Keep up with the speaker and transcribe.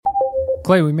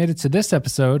Clay, we made it to this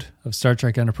episode of Star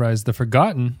Trek Enterprise, The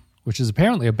Forgotten, which is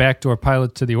apparently a backdoor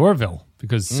pilot to the Orville,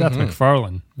 because Seth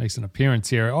MacFarlane makes an appearance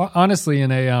here. Honestly,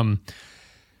 in a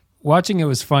watching it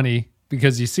was funny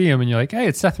because you see him and you're like, hey,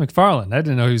 it's Seth MacFarlane. I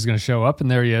didn't know he was going to show up,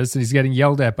 and there he is. And he's getting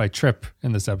yelled at by Trip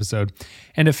in this episode.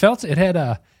 And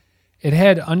it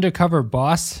had Undercover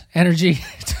Boss energy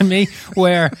to me,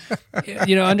 where,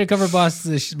 Undercover Boss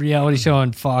is a reality show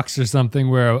on Fox or something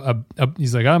where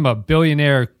he's like, I'm a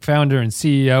billionaire founder and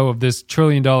CEO of this $1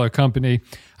 trillion company.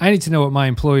 I need to know what my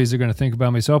employees are going to think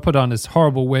about me. So I'll put on this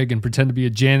horrible wig and pretend to be a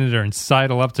janitor and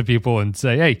sidle up to people and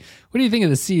say, hey, what do you think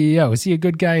of the CEO? Is he a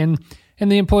good guy? And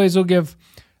the employees will give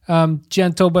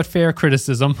gentle but fair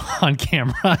criticism on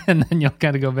camera, and then you'll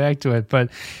kind of go back to it. But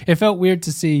it felt weird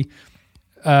to see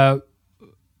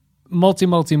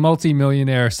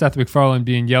multi-millionaire Seth MacFarlane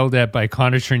being yelled at by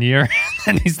Connor Trinneer,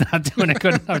 and he's not doing a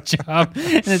good enough job.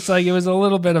 And it's like it was a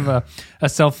little bit of a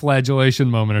self-flagellation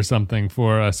moment or something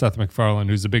for Seth MacFarlane,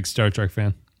 who's a big Star Trek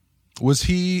fan. Was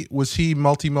he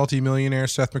multi-millionaire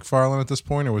Seth MacFarlane at this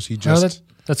point, or was he just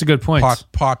that's a good point.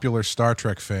 Popular Star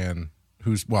Trek fan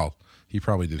who's, well, he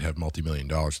probably did have multi-million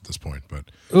dollars at this point,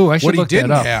 but what he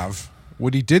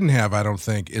didn't have, I don't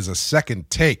think, is a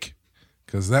second take.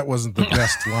 Because that wasn't the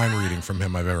best line reading from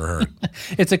him I've ever heard.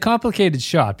 It's a complicated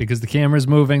shot because the camera's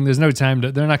moving. There's no time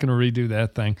they're not going to redo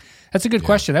that thing. That's a good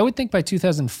question. I would think by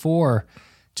 2004,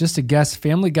 just to guess,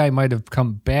 Family Guy might have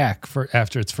come back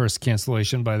after its first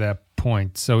cancellation by that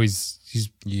point. So he's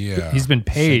been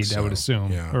paid, so. I would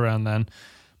assume, around then.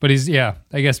 But I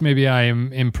guess maybe I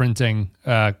am imprinting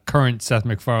current Seth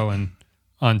MacFarlane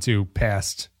onto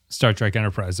past Star Trek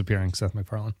Enterprise appearing Seth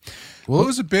MacFarlane. Well, it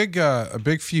was a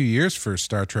big few years for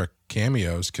Star Trek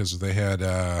cameos because they had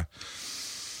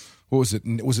what was it?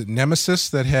 Was it Nemesis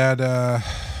that had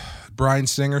Bryan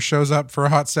Singer shows up for a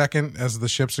hot second as the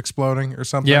ship's exploding or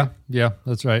something? Yeah,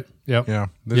 that's right. Yep. Yeah,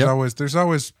 there's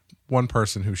always one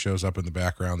person who shows up in the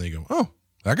background that you go, oh,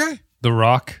 that guy? The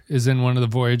Rock is in one of the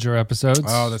Voyager episodes.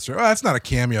 Oh, that's right. Oh, that's not a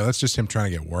cameo. That's just him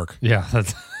trying to get work. Yeah,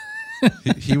 that's.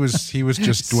 he was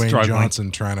just Dwayne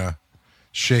Johnson trying to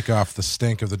shake off the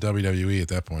stink of the WWE at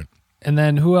that point. And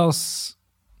then who else?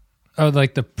 Oh,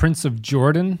 like the Prince of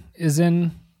Jordan is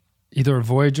in either a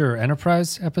Voyager or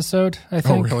Enterprise episode, I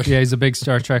think. Oh, really? Yeah, he's a big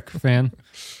Star Trek fan,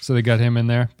 so they got him in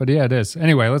there. But yeah, it is.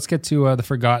 Anyway, let's get to The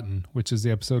Forgotten, which is the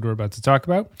episode we're about to talk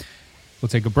about. We'll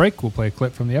take a break. We'll play a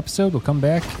clip from the episode. We'll come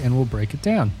back, and we'll break it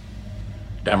down.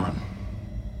 Dameron.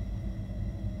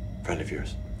 Friend of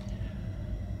yours?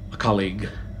 A colleague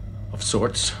of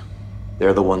sorts.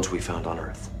 They're the ones we found on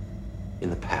Earth.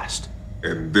 In the past.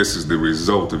 And this is the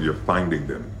result of your finding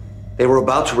them. They were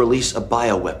about to release a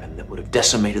bioweapon that would have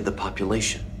decimated the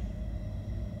population.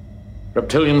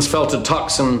 Reptilians felt a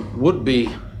toxin would be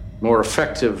more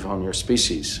effective on your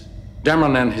species.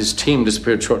 Dameron and his team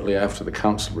disappeared shortly after the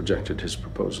Council rejected his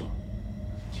proposal.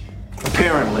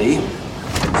 Apparently,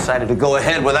 decided to go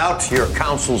ahead without your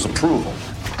Council's approval.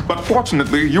 But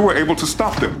fortunately, you were able to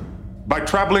stop them by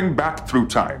traveling back through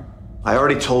time. I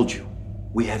already told you,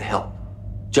 we had help.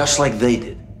 Just like they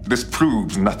did. This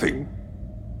proves nothing.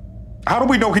 How do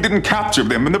we know he didn't capture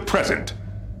them in the present?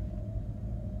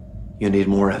 You need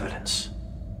more evidence.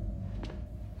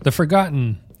 The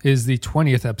Forgotten is the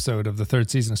 20th episode of the third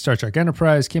season of Star Trek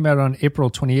Enterprise. Came out on April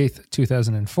 28th,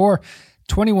 2004.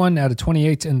 21 out of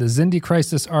 28 in the Xindi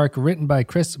Crisis arc, written by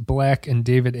Chris Black and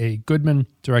David A. Goodman,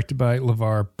 directed by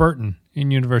LeVar Burton.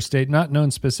 In universe date not known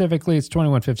specifically, it's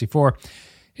 2154.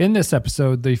 In this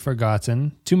episode, The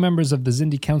Forgotten, 2 members of the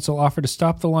Xindi Council offer to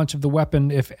stop the launch of the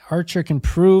weapon if Archer can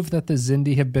prove that the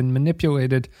Xindi have been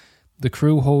manipulated. The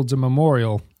crew holds a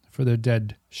memorial for their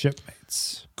dead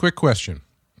shipmates. Quick question.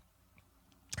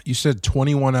 You said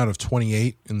 21 out of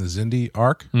 28 in the Xindi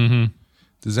arc? Mm-hmm.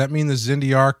 Does that mean the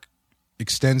Xindi arc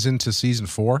extends into season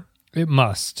 4? It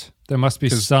must. There must be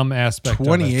some aspect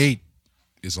 28 of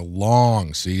it. Is a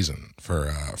long season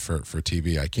for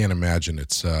TV. I can't imagine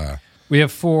it's... We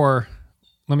have 4.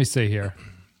 Let me see here.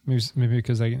 Maybe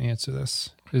because I can answer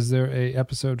this. Is there a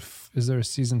episode? Is there a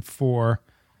season 4?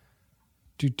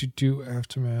 Do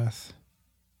Aftermath.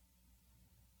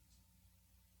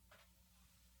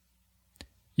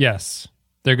 Yes,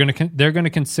 they're gonna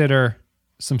consider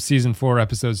some season 4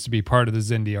 episodes to be part of the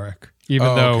Xindi arc,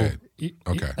 even though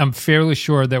okay. I'm fairly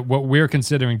sure that what we're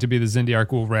considering to be the Xindi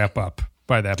arc will wrap up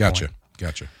by that point.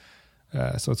 Gotcha.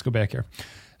 So let's go back here.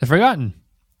 The Forgotten.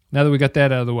 Now that we got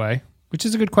that out of the way, which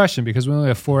is a good question because we only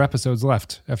have 4 episodes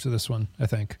left after this one, I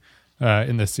think,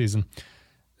 in this season.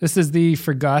 This is The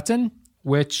Forgotten,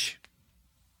 which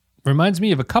reminds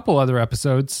me of a couple other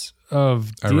episodes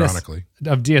of ironically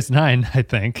of DS9, I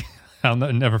think. I'll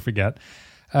never forget.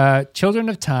 Children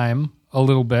of Time a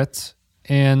little bit,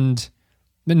 and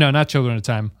no, not Children of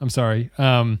Time. I'm sorry.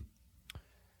 Sound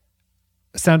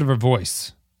of Her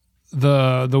Voice.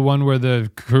 The one where the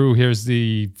crew hears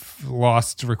the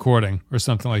lost recording or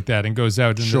something like that and goes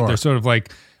out and they're sort of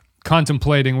like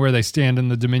contemplating where they stand in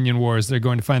the Dominion Wars. They're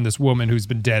going to find this woman who's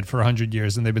been dead for 100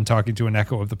 years and they've been talking to an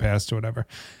echo of the past or whatever.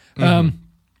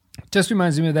 Just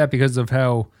reminds me of that because of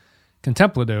how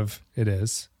contemplative it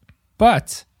is.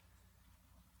 But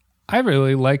I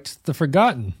really liked The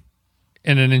Forgotten.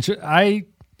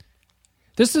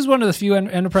 This is one of the few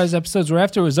Enterprise episodes where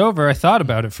after it was over, I thought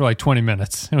about it for like 20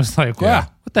 minutes. It was like, wow,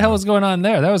 what the hell is going on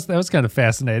there? That was kind of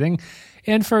fascinating.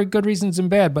 And for good reasons and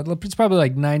bad, but it's probably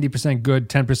like 90% good,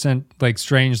 10% like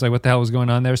strange, like what the hell was going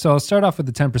on there. So I'll start off with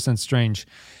the 10% strange.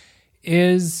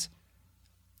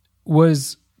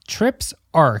 Was Trip's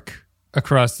arc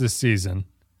across this season,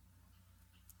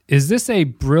 is this a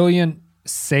brilliant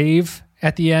save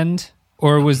at the end,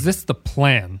 or was this the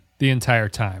plan the entire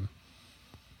time?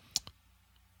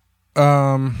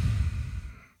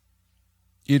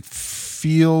 It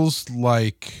feels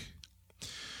like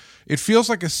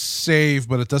a save,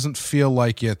 but it doesn't feel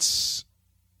like it's.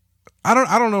 I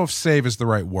don't know if save is the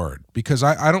right word, because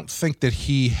I don't think that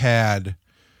he had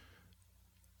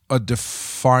a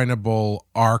definable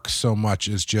arc so much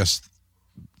as just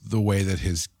the way that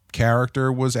his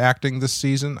character was acting this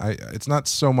season. It's not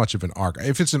so much of an arc.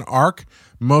 If it's an arc,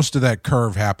 most of that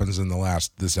curve happens in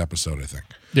this episode, I think.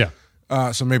 Yeah.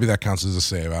 So maybe that counts as a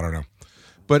save. I don't know,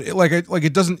 but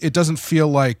it doesn't feel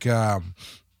like it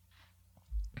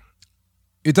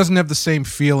doesn't have the same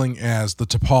feeling as the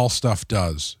T'Pol stuff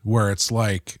does, where it's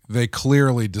like they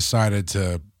clearly decided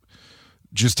to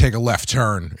just take a left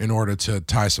turn in order to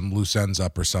tie some loose ends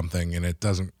up or something, and it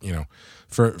doesn't,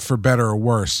 for better or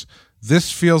worse.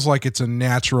 This feels like it's a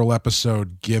natural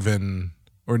episode given,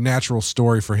 or natural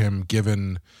story for him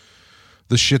given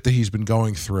the shit that he's been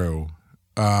going through.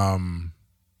 And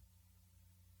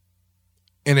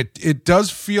it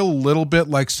does feel a little bit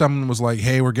like someone was like,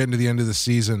 hey, we're getting to the end of the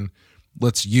season.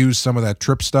 Let's use some of that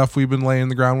Trip stuff we've been laying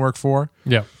the groundwork for.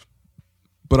 Yeah.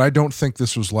 But I don't think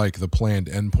this was like the planned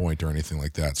endpoint or anything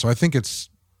like that. So I think I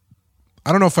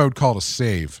don't know if I would call it a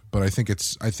save, but I think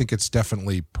it's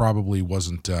definitely probably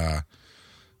wasn't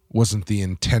the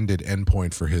intended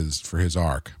endpoint for his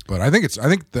arc. But I think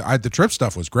the Trip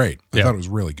stuff was great. I thought it was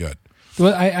really good.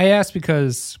 Well, I asked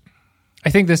because I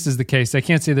think this is the case. I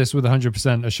can't say this with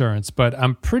 100% assurance, but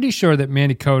I'm pretty sure that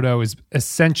Manny Coto is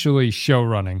essentially show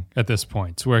running at this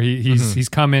point, where he's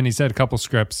come in, he's had a couple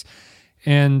scripts,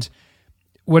 and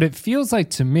what it feels like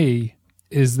to me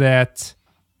is that,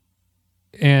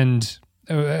 and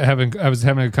I was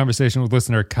having a conversation with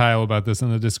listener Kyle about this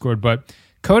in the Discord, but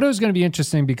Coto is going to be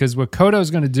interesting because what Coto is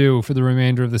going to do for the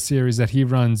remainder of the series that he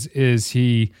runs is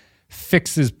he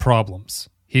fixes problems.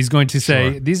 He's going to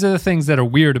say, these are the things that are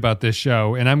weird about this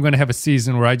show, and I'm going to have a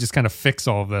season where I just kind of fix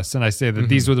all of this, and I say that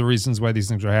these were the reasons why these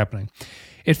things are happening.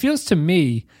 It feels to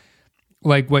me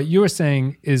like what you were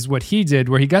saying is what he did,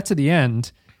 where he got to the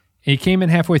end, he came in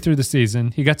halfway through the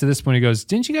season, he got to this point, he goes,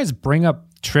 didn't you guys bring up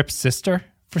Trip's sister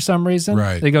for some reason?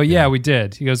 Right. They go, yeah, we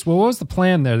did. He goes, well, what was the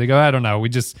plan there? They go, I don't know.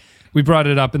 We brought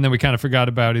it up, and then we kind of forgot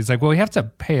about it. He's like, well, we have to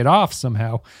pay it off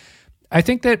somehow. I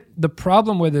think that the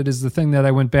problem with it is the thing that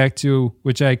I went back to,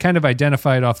 which I kind of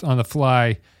identified off on the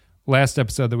fly last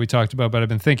episode that we talked about, but I've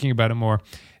been thinking about it more,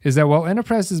 is that while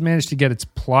Enterprise has managed to get its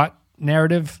plot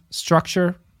narrative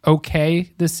structure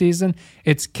okay this season,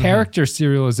 its character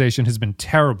serialization has been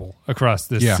terrible across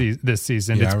this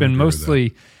season. Yeah,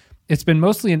 It's been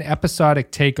mostly an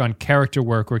episodic take on character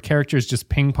work where characters just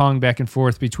ping pong back and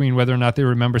forth between whether or not they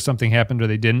remember something happened or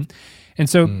they didn't. And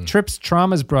so Trip's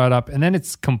trauma is brought up, and then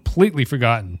it's completely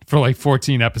forgotten for like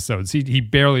 14 episodes. He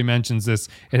barely mentions this.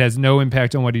 It has no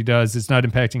impact on what he does. It's not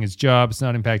impacting his job. It's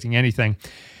not impacting anything.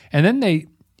 And then they,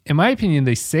 in my opinion,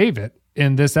 they save it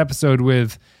in this episode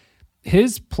with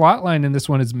his plot line in this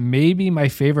one is maybe my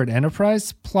favorite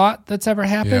Enterprise plot that's ever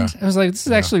happened. I was like, this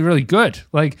is actually really good.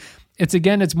 Like,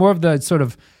 it's more of the sort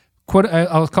of,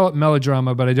 I'll call it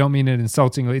melodrama, but I don't mean it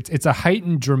insultingly. It's a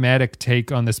heightened dramatic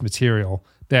take on this material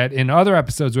that in other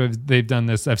episodes where they've done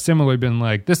this, I've similarly been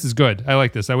like, this is good. I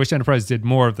like this. I wish Enterprise did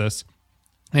more of this.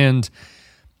 And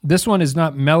this one is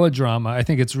not melodrama. I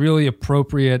think it's really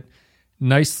appropriate,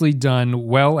 nicely done,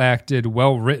 well acted,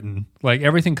 well written. Like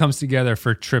everything comes together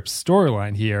for Trip's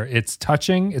storyline here. It's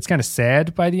touching. It's kind of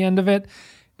sad by the end of it.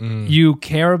 You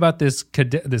care about this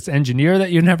engineer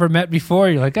that you never met before.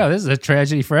 You're like, oh, this is a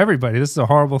tragedy for everybody. This is a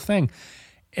horrible thing.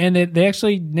 And they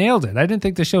actually nailed it. I didn't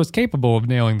think the show was capable of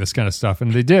nailing this kind of stuff,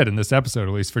 and they did in this episode,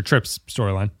 at least for Trip's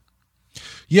storyline.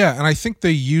 Yeah, and I think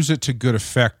they use it to good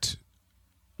effect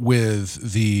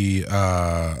with the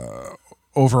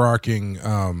overarching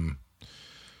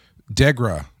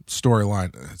Degra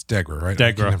storyline. It's Degra, right?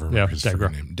 I can never remember his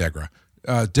freaking name. Degra.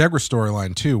 Degra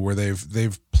storyline too, where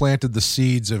they've planted the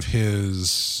seeds of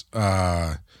his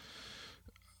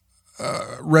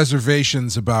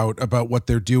reservations about what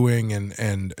they're doing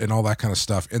and all that kind of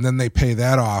stuff, and then they pay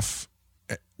that off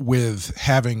with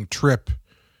having Trip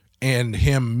and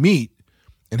him meet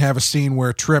and have a scene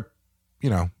where Trip,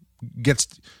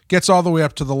 gets all the way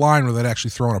up to the line without actually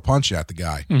throwing a punch at the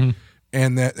guy,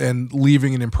 and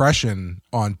leaving an impression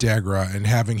on Degra and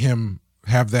having him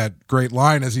have that great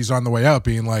line as he's on the way out,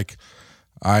 being like,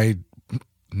 "I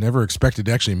never expected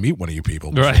to actually meet one of you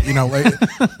people." Right.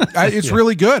 It's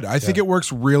really good. I think it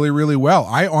works really, really well.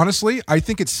 I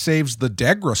think it saves the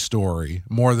Degra story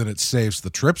more than it saves the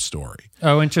Trip story.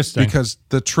 Oh, interesting. Because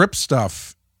the Trip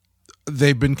stuff,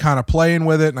 they've been kind of playing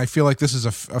with it, and I feel like this is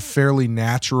a fairly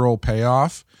natural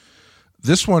payoff.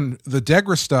 This one, the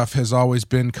Degra stuff, has always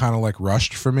been kind of like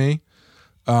rushed for me.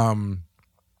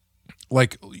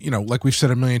 Like we've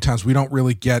said a million times, we don't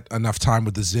really get enough time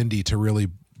with the Xindi to really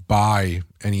buy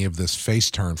any of this face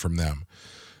turn from them.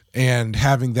 And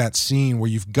having that scene where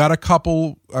you've got a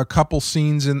couple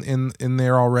scenes in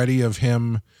there already of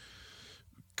him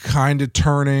kind of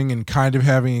turning and kind of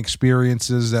having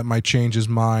experiences that might change his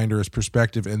mind or his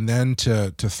perspective, and then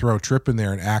to throw Trip in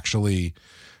there and actually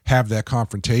have that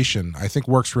confrontation, I think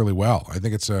works really well. I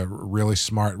think it's a really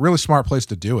smart place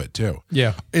to do it too.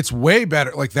 Yeah. It's way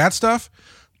better. Like that stuff,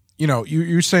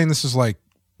 you're saying this is like,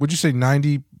 would you say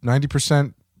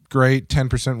 90% great,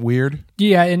 10% weird?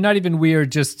 Yeah, and not even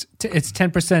weird, just it's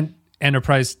 10%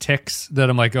 Enterprise ticks that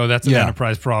I'm like, oh, that's an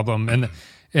Enterprise problem.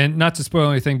 And not to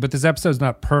spoil anything, but this episode's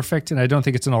not perfect, and I don't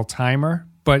think it's an all-timer,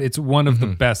 but it's one of the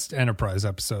best Enterprise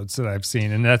episodes that I've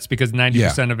seen, and that's because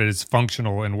 90% of it is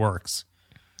functional and works.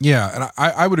 Yeah, and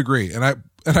I would agree. And I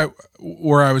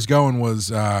where I was going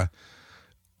was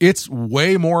it's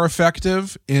way more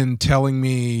effective in telling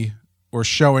me or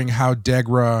showing how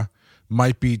Degra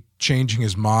might be changing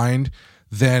his mind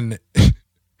than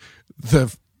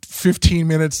the 15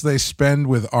 minutes they spend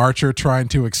with Archer trying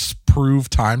to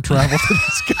prove time travel to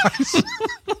these guys,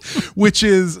 which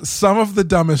is some of the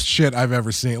dumbest shit I've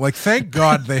ever seen. Like, thank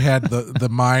God they had the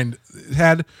mind,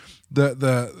 had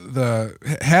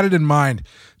had it in mind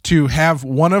to have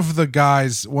one of the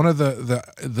guys, one of the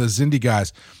Xindi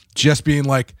guys, just being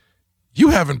like, you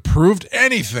haven't proved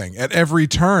anything at every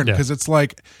turn, because it's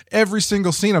like every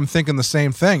single scene I'm thinking the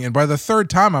same thing, and by the third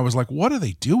time I was like, what are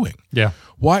they doing? Yeah,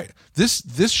 why this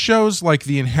shows like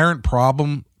the inherent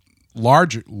problem,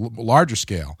 larger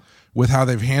scale, with how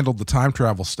they've handled the time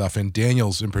travel stuff, and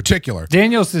Daniels in particular.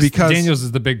 Daniels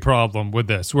is the big problem with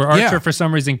this, where Archer for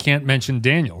some reason can't mention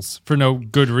Daniels for no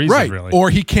good reason, really, or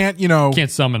he can't can't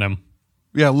summon him.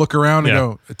 Yeah, look around and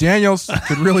go, Daniels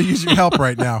could really use your help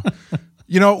right now.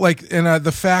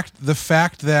 The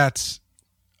fact that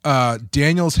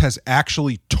Daniels has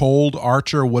actually told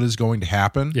Archer what is going to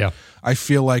happen, I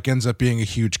feel like ends up being a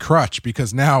huge crutch,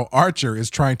 because now Archer is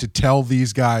trying to tell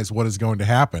these guys what is going to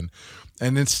happen,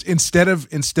 and it's instead of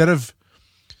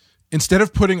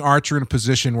putting Archer in a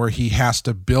position where he has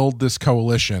to build this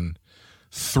coalition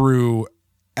through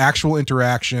actual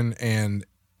interaction and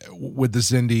with the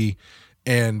Xindi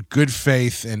and good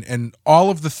faith and all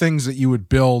of the things that you would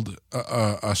build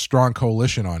a strong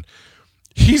coalition on,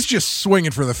 he's just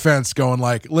swinging for the fence, going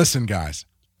like, listen, guys,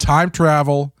 time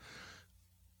travel,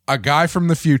 a guy from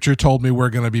the future told me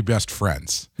we're going to be best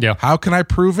friends. Yeah. How can I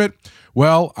prove it?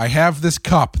 Well, I have this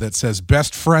cup that says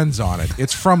best friends on it.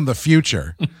 It's from the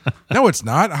future. No, it's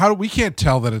not. We can't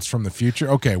tell that it's from the future.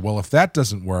 Okay, well, if that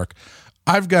doesn't work,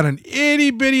 I've got an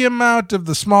itty-bitty amount of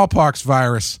the smallpox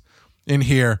virus in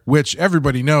here, which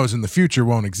everybody knows in the future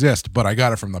won't exist, but I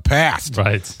got it from the past.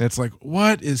 Right. And it's like,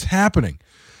 what is happening?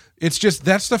 It's just,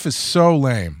 that stuff is so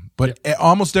lame, but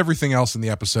almost everything else in the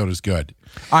episode is good.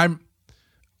 I'm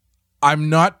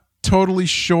not totally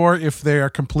sure if they are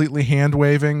completely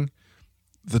hand-waving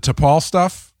the T'Pol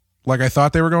stuff like I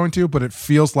thought they were going to, but it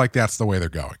feels like that's the way they're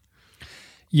going.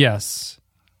 Yes.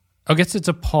 I'll get to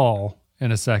T'Pol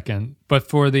in a second, but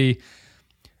for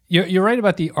you're right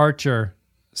about the Archer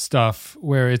stuff,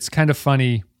 where it's kind of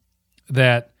funny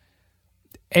that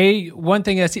one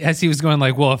thing as he was going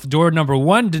like, well, if door number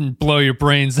 1 didn't blow your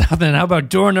brains out, then how about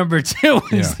door number 2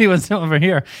 and see what's over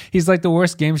here? He's like the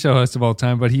worst game show host of all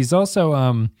time, but he's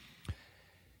also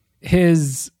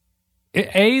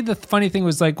the funny thing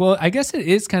was like, well, I guess it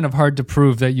is kind of hard to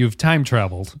prove that you've time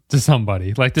traveled to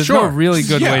somebody. Like, there's no really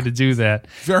good way to do that.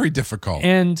 Very difficult.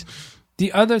 And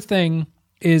the other thing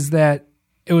is that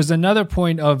it was another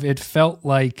point of it felt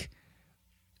like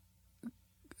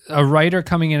a writer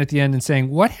coming in at the end and saying,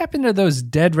 what happened to those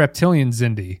dead reptilians,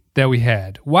 Indy, that we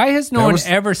had? Why has no one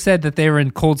ever said that they were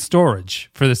in cold storage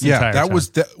for this entire time?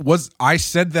 I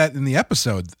said that in the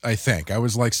episode, I think. I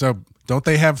was like, so don't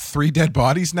they have 3 dead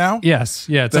bodies now? Yes.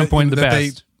 Yeah, at some point in the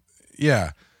past.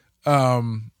 Yeah.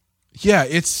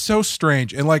 It's so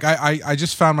strange. And like, I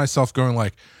just found myself going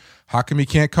like, how come he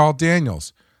can't call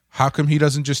Daniels? How come he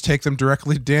doesn't just take them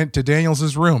directly to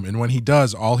Daniels' room? And when he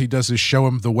does, all he does is show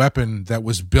him the weapon that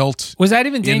was built. Was that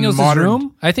even Daniels'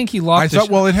 room? I think he locked. It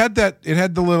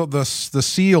had the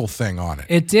seal thing on it.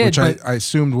 It did, which I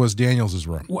assumed was Daniels'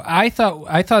 room. I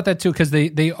thought that too, because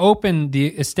they opened the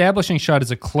establishing shot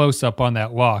as a close up on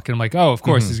that lock, and I'm like, oh, of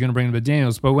course he's going to bring him to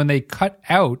Daniels. But when they cut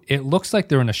out, it looks like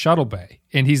they're in a shuttle bay,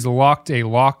 and he's locked a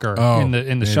locker in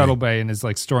the shuttle bay and is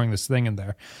like storing this thing in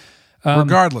there.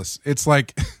 Regardless, it's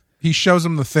like. He shows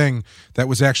him the thing that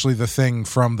was actually the thing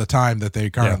from the time that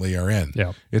they currently are in.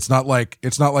 Yeah. It's not like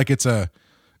it's a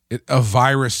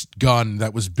virus gun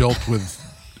that was built with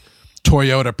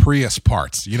Toyota Prius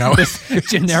parts, you know? This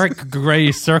generic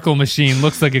gray circle machine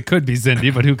looks like it could be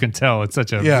Xindi, but who can tell? It's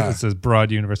such it's a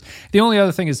broad universe. The only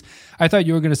other thing is, I thought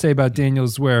you were going to say about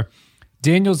Daniels, where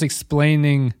Daniels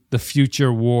explaining the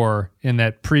future war in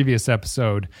that previous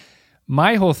episode.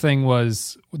 My whole thing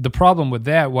was the problem with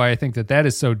that, why I think that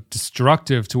is so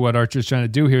destructive to what Archer's trying to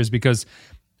do here, is because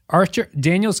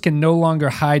Daniels can no longer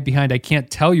hide behind, I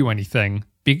can't tell you anything.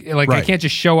 I can't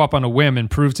just show up on a whim and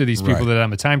prove to these people that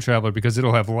I'm a time traveler, because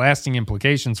it'll have lasting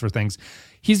implications for things.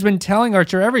 He's been telling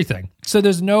Archer everything. So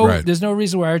there's no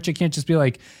reason why Archer can't just be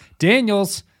like,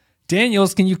 Daniels,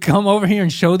 can you come over here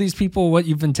and show these people what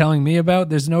you've been telling me about?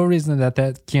 There's no reason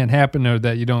that can't happen, or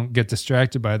that you don't get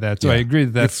distracted by that. So I agree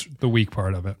that's the weak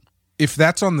part of it. If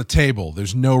that's on the table,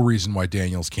 there's no reason why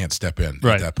Daniels can't step in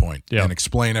at that point and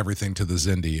explain everything to the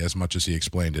Xindi as much as he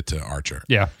explained it to Archer.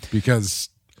 Yeah. Because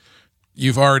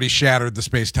you've already shattered the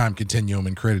space-time continuum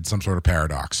and created some sort of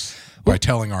paradox by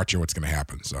telling Archer what's going to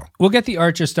happen. So we'll get the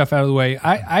Archer stuff out of the way.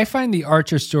 I find the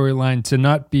Archer storyline to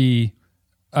not be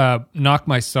knock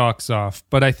my socks off,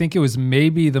 but I think it was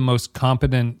maybe the most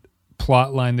competent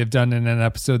plot line they've done in an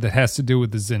episode that has to do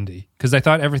with the Xindi, because I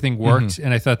thought everything worked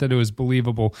and I thought that it was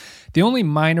believable. The only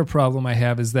minor problem I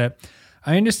have is that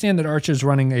I understand that Archer's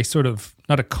running a sort of,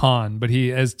 not a con, but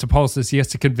he, as T'Pol says, he has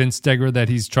to convince Degra that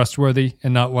he's trustworthy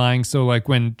and not lying. So like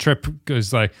when Trip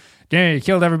goes like, "Dang, you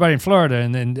killed everybody in Florida,"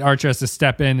 and then Archer has to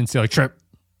step in and say like, "Trip,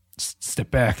 step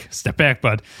back,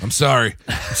 bud. I'm sorry,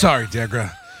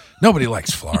 Degra. Nobody likes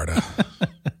Florida."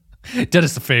 Did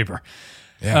us a favor.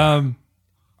 Yeah.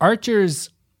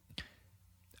 Archer's,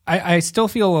 I still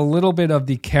feel a little bit of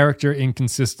the character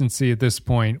inconsistency at this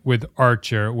point with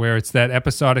Archer, where it's that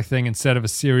episodic thing instead of a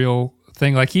serial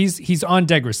thing. Like he's on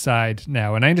Degra's side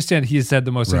now, and I understand he's had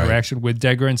the most interaction with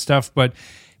Degra and stuff, but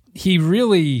he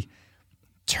really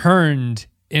turned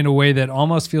in a way that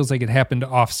almost feels like it happened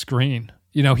off screen.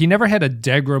 You know, he never had a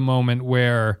Degra moment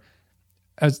where,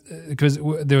 because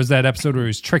there was that episode where he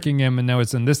was tricking him, and now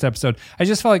it's in this episode. I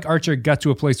just felt like Archer got to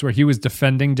a place where he was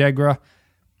defending Degra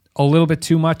a little bit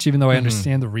too much, even though I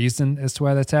understand the reason as to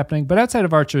why that's happening. But outside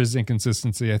of Archer's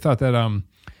inconsistency, I thought that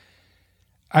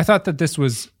this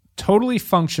was totally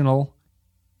functional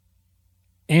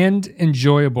and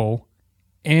enjoyable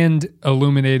and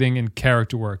illuminating in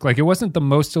character work. Like, it wasn't the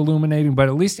most illuminating, but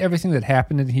at least everything that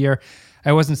happened in here,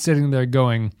 I wasn't sitting there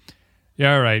going,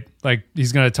 yeah, all right, like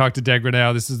he's going to talk to Degra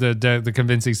now. This is the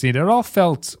convincing scene. It all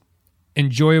felt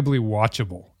enjoyably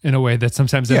watchable in a way that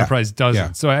sometimes Enterprise doesn't.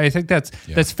 Yeah. So I think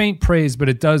that's faint praise, but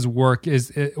it does work.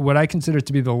 Is what I consider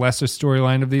to be the lesser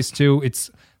storyline of these two. It's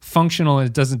functional and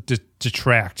it doesn't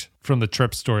detract from the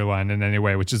Trip storyline in any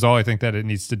way, which is all I think that it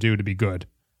needs to do to be good.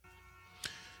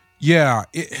 Yeah,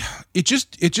 it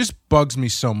just bugs me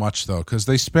so much though, because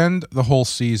they spend the whole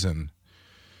season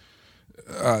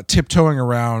tiptoeing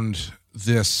around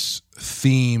this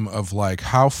theme of like,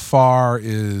 how far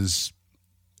is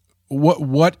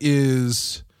what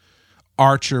is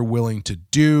Archer willing to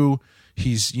do?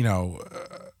 He's,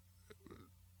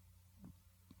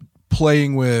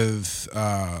 playing with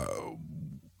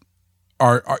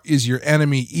is your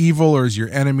enemy evil, or is your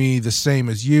enemy the same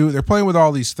as you? They're playing with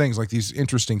all these things, like these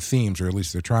interesting themes, or at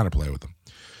least they're trying to play with them.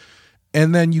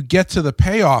 And then you get to the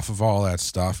payoff of all that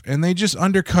stuff, and they just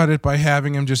undercut it by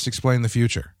having him just explain the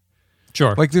future.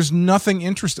 Sure. Like, there's nothing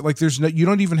interesting. Like, you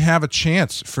don't even have a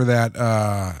chance for that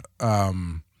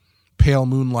Pale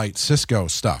Moonlight Cisco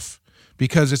stuff,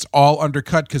 because it's all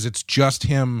undercut because it's just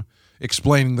him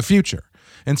explaining the future.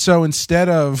 And so instead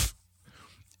of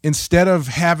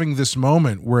having this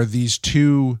moment where these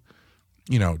two,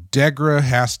 Degra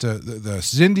has to, the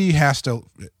Xindi has to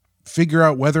figure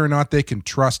out whether or not they can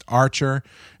trust Archer,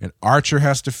 and Archer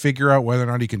has to figure out whether or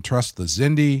not he can trust the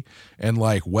Xindi, and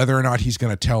like whether or not he's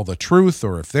going to tell the truth,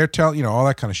 or if they're telling, all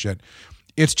that kind of shit.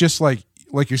 It's just like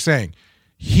you're saying,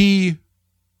 he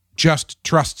just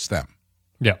trusts them.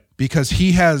 Yeah. Because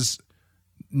he has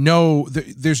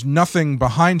there's nothing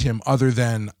behind him other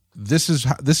than this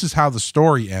is how the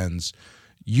story ends.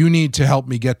 You need to help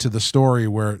me get to the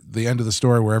end of the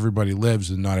story where everybody lives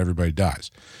and not everybody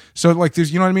dies. So like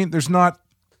there's, you know what I mean? There's not,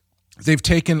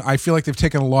 I feel like they've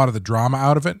taken a lot of the drama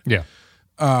out of it. Yeah.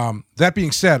 That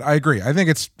being said, I agree. I think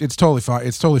it's totally fine.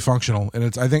 It's totally functional,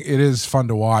 and I think it is fun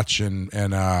to watch, and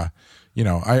I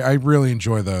really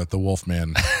enjoy the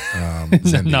Wolfman.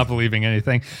 Not believing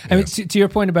anything. I mean, to your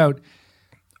point about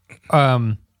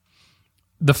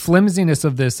the flimsiness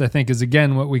of this, I think, is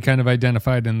again what we kind of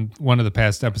identified in one of the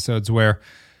past episodes, where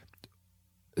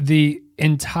the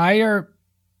entire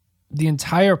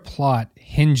plot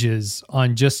hinges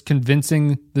on just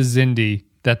convincing the Xindi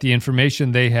that the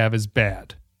information they have is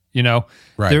bad.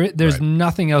 Right. There's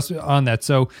nothing else on that.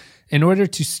 So in order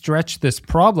to stretch this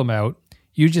problem out,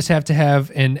 you just have to have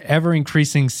an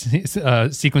ever-increasing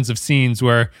sequence of scenes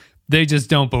where they just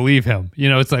don't believe him.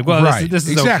 It's like, well, this is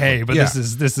exactly. Okay, but this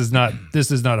is not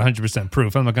 100%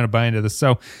 proof. I'm not going to buy into this.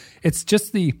 So it's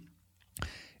just the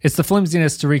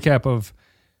flimsiness, to recap, of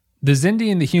the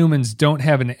Xindi and the humans don't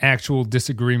have an actual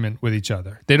disagreement with each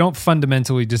other. They don't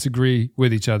fundamentally disagree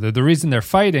with each other. The reason they're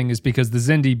fighting is because the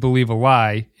Xindi believe a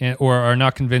lie or are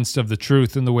not convinced of the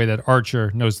truth in the way that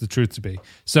Archer knows the truth to be.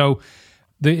 So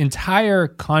the entire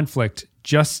conflict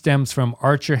just stems from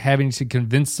Archer having to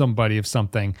convince somebody of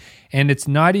something. And it's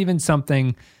not even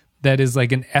something that is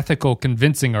like an ethical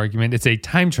convincing argument. It's a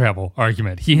time travel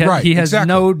argument. He has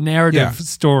no narrative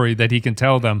story that he can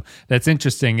tell them that's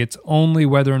interesting. It's only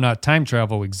whether or not time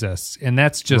travel exists. And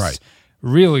that's just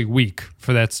really weak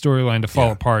for that storyline to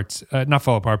fall apart. Not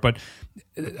fall apart, but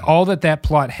all that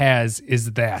plot has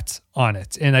is that on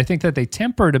it. And I think that they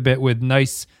tempered a bit with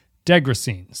nice Degra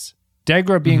scenes.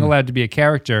 Degra being allowed to be a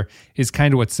character is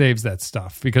kind of what saves that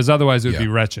stuff, because otherwise it would be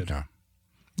wretched.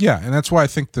 Yeah, and that's why I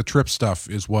think the Trip stuff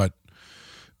is what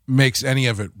makes any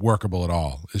of it workable at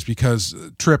all, is because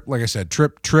Trip, like I said,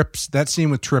 Trip's that scene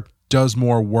with Trip does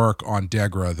more work on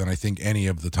Degra than I think any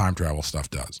of the time travel stuff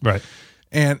does. Right.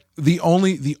 And the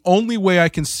only way I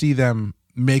can see them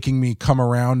making me come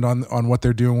around on what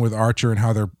they're doing with Archer and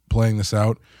how they're playing this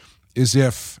out is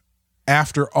if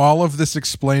after all of this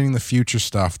explaining the future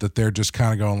stuff that they're just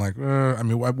kind of going like, I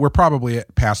mean, we're probably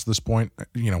past this point.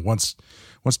 Once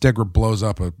Degra blows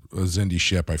up a Xindi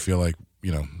ship, I feel like,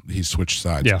 he's switched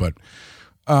sides. Yeah. But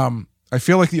I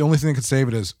feel like the only thing that could save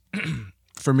it is,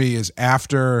 for me, is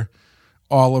after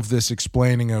all of this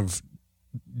explaining of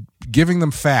giving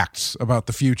them facts about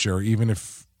the future, even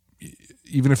if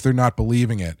they're not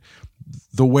believing it,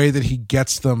 the way that he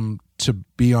gets them to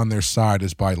be on their side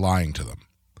is by lying to them.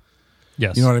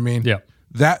 Yes. You know what I mean? Yeah.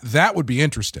 That would be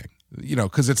interesting,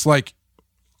 because it's like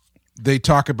they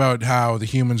talk about how the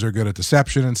humans are good at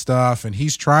deception and stuff, and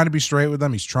he's trying to be straight with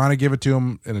them. He's trying to give it to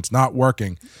them, and it's not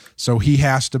working. So he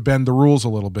has to bend the rules a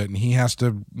little bit, and he has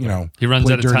to, he runs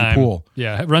play out of time. Pool.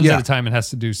 Yeah, runs out of time and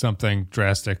has to do something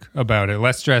drastic about it.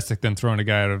 Less drastic than throwing a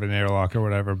guy out of an airlock or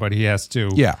whatever, but he has to.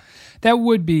 Yeah. That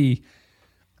would be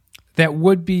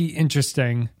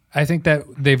interesting. I think that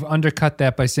they've undercut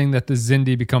that by saying that the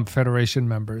Xindi become Federation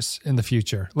members in the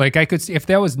future. Like, I could see if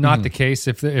that was not the case,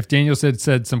 if Daniel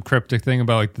said some cryptic thing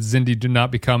about like the Xindi do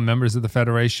not become members of the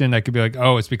Federation, I could be like,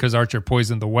 oh, it's because Archer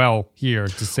poisoned the well here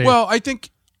to save. Well, I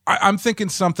think I'm thinking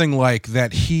something like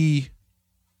that. He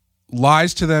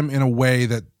lies to them in a way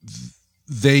that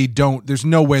they don't. There's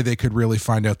no way they could really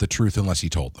find out the truth unless he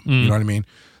told them. You know what I mean?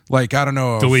 Like, I don't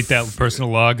know. Delete that personal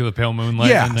log of the pale moonlight.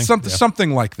 Yeah,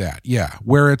 something like that. Yeah,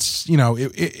 where it's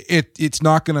it's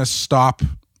not going to stop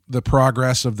the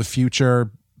progress of the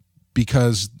future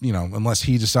because unless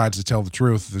he decides to tell the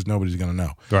truth, there's nobody's going to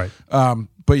know. Right.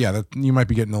 But yeah, you might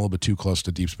be getting a little bit too close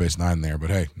to Deep Space Nine there. But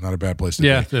hey, not a bad place to be.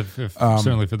 Yeah,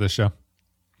 certainly for this show.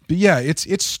 But yeah,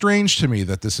 it's strange to me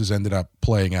that this has ended up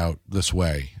playing out this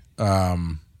way. I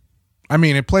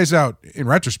mean, it plays out in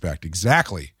retrospect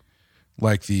exactly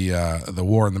like the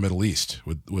war in the Middle East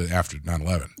with after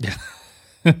 9/11. Yeah.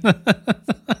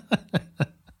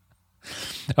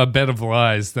 A bed of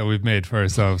lies that we've made for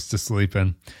ourselves to sleep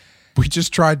in. We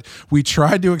tried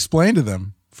to explain to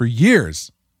them for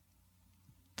years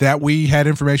that we had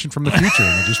information from the future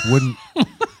and they just wouldn't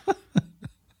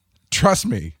trust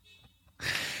me.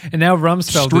 And now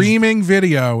Rumsfeld streaming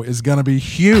video is going to be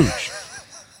huge.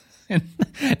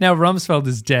 And now Rumsfeld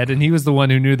is dead, and he was the one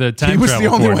who knew the time He was the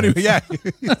travel only one who,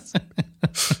 coordinates.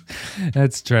 yeah.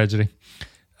 That's tragedy.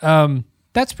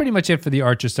 That's pretty much it for the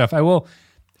Archer stuff.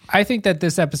 I think that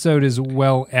this episode is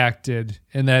well acted,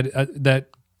 and that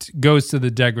goes to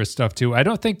the Degra stuff too. I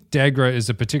don't think Degra is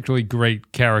a particularly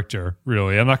great character,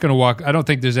 really. I don't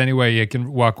think there's any way you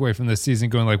can walk away from this season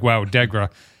going like, wow,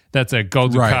 Degra, that's a Gul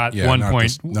Dukat Right, yeah,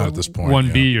 not at this point,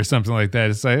 1B or something like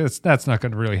that. It's like, that's not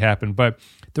going to really happen. But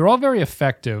they're all very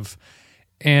effective,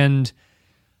 and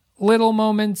little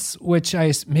moments, which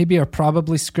maybe are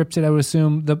probably scripted, I would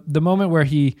assume. The moment where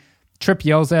Trip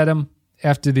yells at him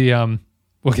after the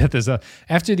we'll get this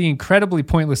after the incredibly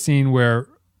pointless scene where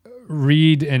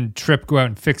Reed and Trip go out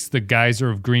and fix the geyser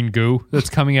of green goo that's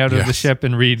coming out of the ship,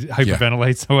 and Reed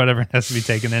hyperventilates or whatever, has to be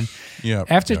taken in.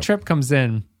 After Trip comes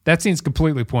in, that scene's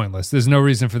completely pointless. There's no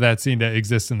reason for that scene to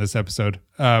exist in this episode,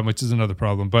 which is another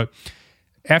problem. But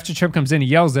after Trip comes in, he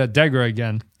yells at Degra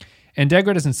again, and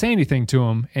Degra doesn't say anything to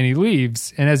him, and he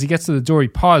leaves. And as he gets to the door, he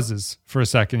pauses for a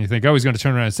second. You think, oh, he's going to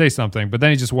turn around and say something, but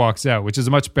then he just walks out, which is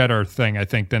a much better thing, I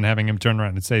think, than having him turn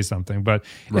around and say something. But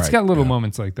it's got little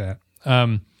moments like that.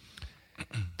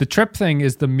 The Trip thing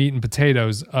is the meat and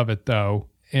potatoes of it, though.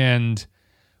 And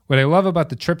what I love about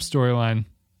the Trip storyline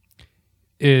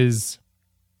is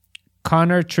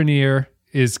Connor Trinneer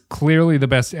is clearly the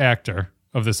best actor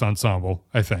of this ensemble,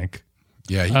 I think.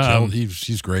 Yeah,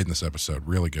 he's great in this episode.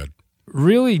 Really good.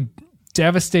 Really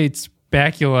devastates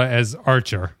Bakula as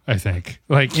Archer, I think.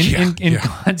 Like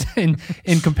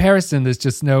in comparison,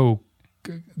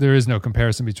 there is no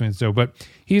comparison between the two, but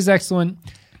he's excellent.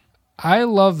 I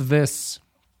love this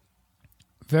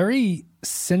very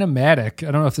cinematic,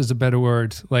 I don't know if there's a better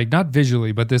word, like not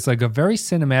visually, but there's like a very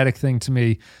cinematic thing to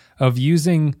me of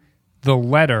using the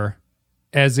letter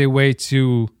as a way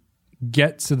to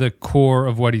get to the core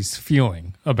of what he's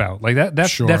feeling about. Like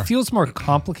that feels more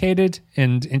complicated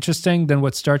and interesting than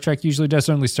what Star Trek usually does.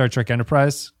 Certainly Star Trek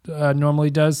Enterprise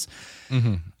normally does.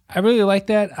 Mm-hmm. I really like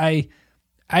that. I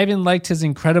even liked his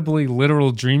incredibly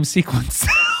literal dream sequence.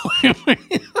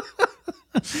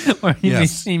 Where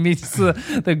he meets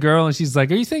the girl, and she's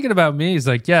like, "Are you thinking about me?" He's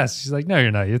like, "Yes." She's like, "No, you're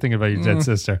not. You're thinking about your dead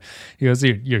sister." He goes,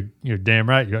 "You're damn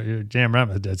right. You're damn right,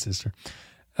 my dead sister."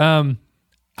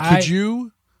 Could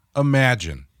you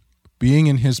imagine being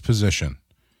in his position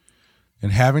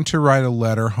and having to write a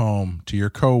letter home to your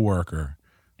coworker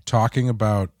talking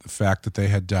about the fact that they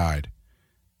had died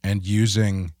and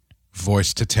using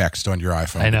voice to text on your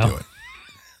iPhone to do it?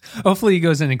 Hopefully he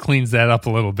goes in and cleans that up a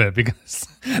little bit, because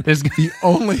there's the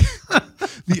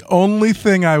only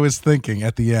thing I was thinking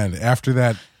at the end after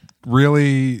that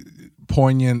really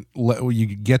poignant, you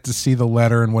get to see the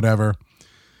letter and whatever.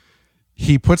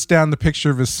 He puts down the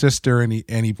picture of his sister and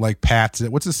he like pats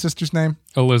it. What's his sister's name?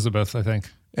 Elizabeth, I think.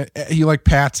 He like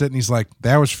pats it and he's like,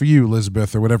 "That was for you,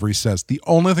 Elizabeth," or whatever he says. The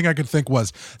only thing I could think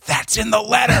was, that's in the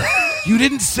letter. You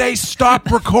didn't say stop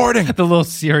recording. The little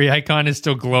Siri icon is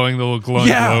still glowing. The little glowing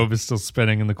globe is still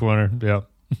spinning in the corner. Yeah.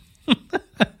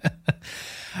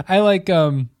 I like,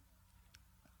 I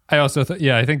also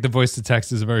I think the voice to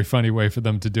text is a very funny way for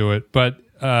them to do it. But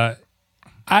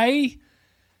I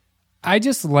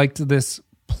just liked this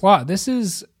plot. This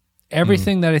is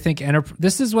everything that I think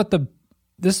this is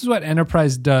what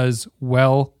Enterprise does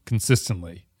well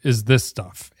consistently, is this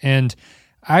stuff. And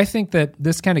I think that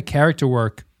this kind of character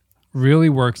work really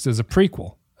works as a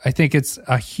prequel. I think it's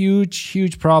a huge,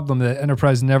 huge problem that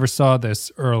Enterprise never saw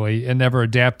this early and never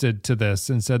adapted to this,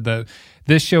 and said that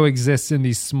this show exists in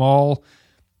these small,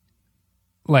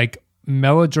 like,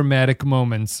 melodramatic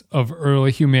moments of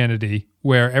early humanity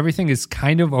where everything is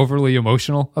kind of overly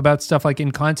emotional about stuff. Like,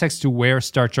 in context to where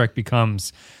Star Trek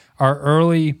becomes, our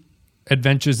early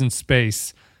adventures in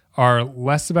space are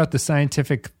less about the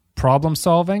scientific problem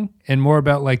solving and more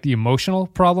about like the emotional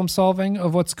problem solving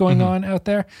of what's going on out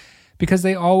there, because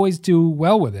they always do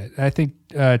well with it. I think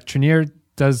Trinneer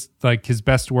does like his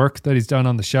best work that he's done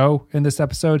on the show in this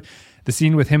episode. The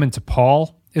scene with him and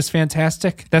T'Pol is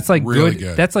fantastic. That's like really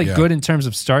good. That's like good in terms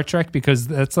of Star Trek, because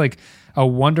that's like a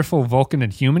wonderful Vulcan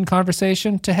and human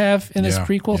conversation to have in this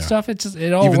prequel stuff.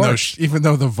 It all works. Even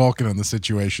though the Vulcan in the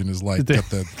situation is like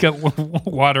got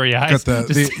watery eyes. Got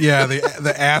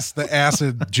the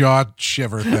acid jaw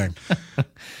shiver thing.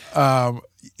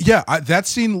 That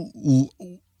scene,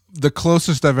 the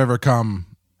closest I've ever come,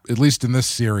 at least in this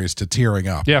series, to tearing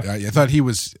up. Yeah, I thought he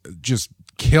was just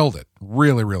killed it.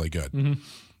 Really, really good.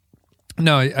 Mm-hmm.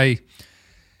 No, I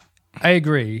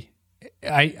agree.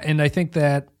 I think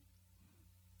that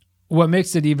what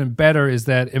makes it even better is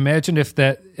that imagine if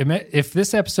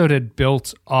this episode had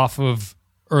built off of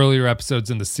earlier episodes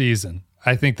in the season.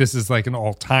 I think this is like an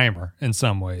all-timer in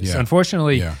some ways. Yeah.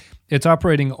 Unfortunately, Yeah. it's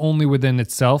operating only within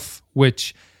itself,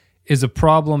 which is a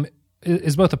problem,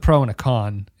 is both a pro and a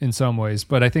con in some ways.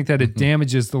 But I think that it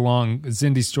damages the long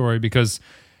Xindi story because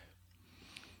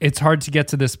it's hard to get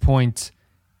to this point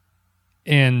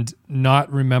and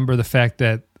not remember the fact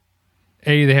that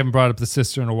they haven't brought up the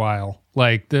sister in a while.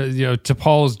 Like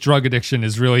T'Pol's drug addiction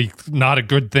is really not a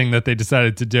good thing that they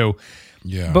decided to do.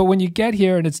 Yeah. But when you get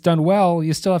here and it's done well,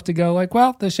 you still have to go like,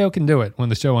 well, the show can do it when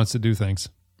the show wants to do things.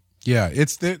 Yeah,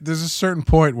 there's a certain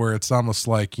point where it's almost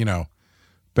like,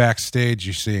 backstage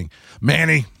you're seeing,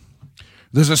 Manny,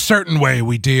 there's a certain way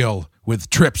we deal with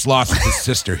Tripp's loss of his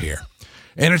sister here.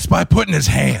 And it's by putting his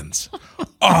hands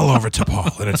all over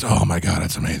T'Pol. And it's, oh my God,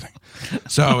 it's amazing.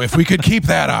 So if we could keep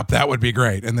that up, that would be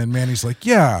great. And then Manny's like,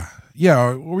 yeah,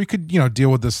 or we could,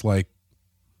 deal with this like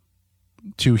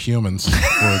two humans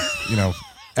or,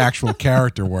 actual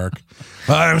character work.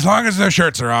 As long as their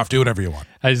shirts are off, do whatever you want.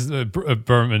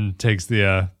 Berman takes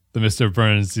the Mr.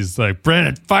 Burns. He's like,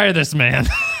 Brandon, fire this man.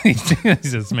 He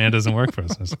says, this man doesn't work for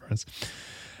us, Mr. Burns.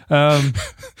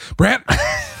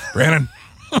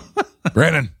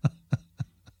 Brandon.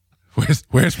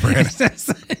 Where's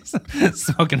Brandon?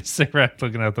 Smoking a cigarette,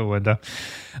 looking out the window.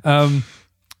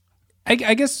 I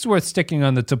guess it's worth sticking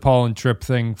on the T'Pol and Tripp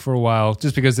thing for a while,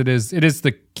 just because it is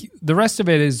the rest of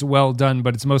it is well done,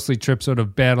 but it's mostly Tripp sort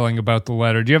of battling about the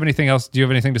letter. Do you have anything else? Do you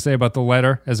have anything to say about the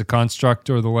letter as a construct,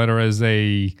 or the letter as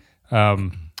a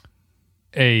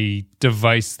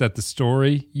device that the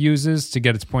story uses to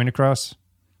get its point across?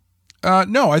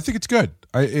 No, I think it's good.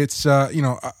 It's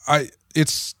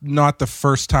not the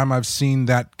first time I've seen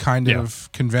that kind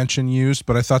of convention used,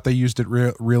 but I thought they used it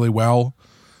really well.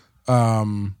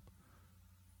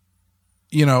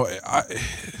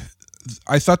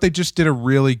 I thought they just did a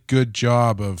really good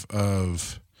job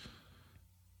of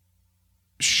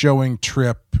showing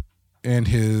Tripp and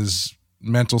his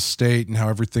mental state and how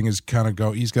everything is kind of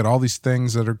go. He's got all these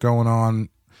things that are going on.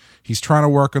 He's trying to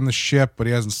work on the ship, but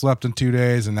he hasn't slept in 2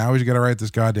 days, and now he's got to write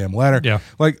this goddamn letter. Yeah.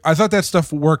 Like, I thought that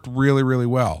stuff worked really, really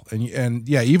well. And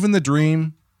yeah, even the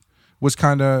dream was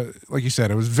kind of, like you said,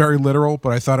 it was very literal,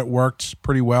 but I thought it worked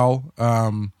pretty well.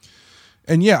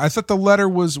 And yeah, I thought the letter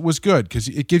was good because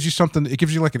it gives you something. It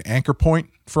gives you like an anchor point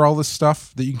for all this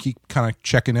stuff that you can keep kind of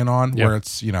checking in on. Where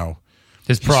it's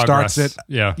his progress. Starts it,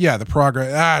 yeah, the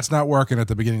progress. It's not working at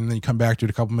the beginning, and then you come back to it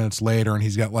a couple minutes later, and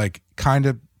he's got like kind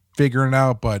of figuring it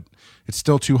out, but it's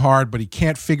still too hard. But he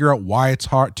can't figure out why it's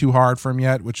too hard for him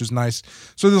yet, which is nice.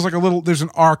 So there's like there's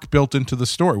an arc built into the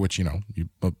story, which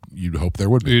you'd hope there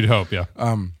would be. You'd hope, yeah.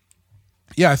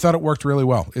 Yeah, I thought it worked really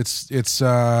well. It's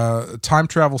time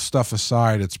travel stuff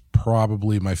aside, it's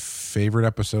probably my favorite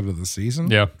episode of the season.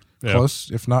 Yeah.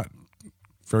 Close, if not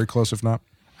very close, if not.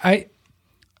 I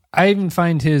even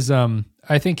find his I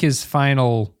think his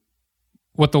final,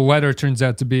 what the letter turns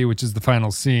out to be, which is the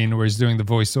final scene where he's doing the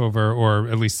voiceover or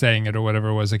at least saying it or whatever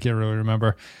it was, I can't really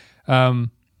remember. I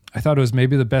thought it was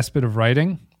maybe the best bit of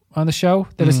writing on the show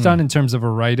that it's done in terms of a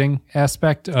writing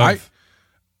aspect of.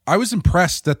 I was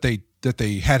impressed that they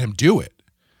had him do it,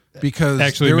 because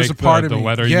actually there was a part of the me,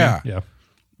 letter. Yeah,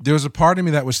 There was a part of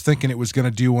me that was thinking it was going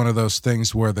to do one of those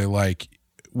things where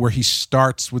where he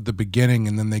starts with the beginning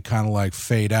and then they kind of like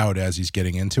fade out as he's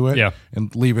getting into it,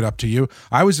 and leave it up to you.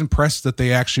 I was impressed that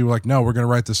they actually were like, no, we're going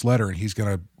to write this letter and he's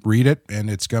going to read it and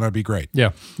it's going to be great.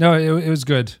 Yeah, no, it was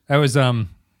good. I was it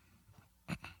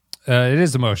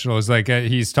is emotional. It's like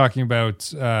he's talking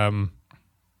about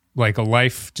like a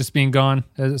life just being gone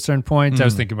at a certain point. I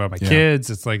was thinking about my kids.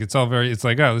 It's like, it's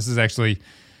like, oh, this is actually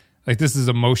like, this is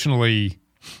emotionally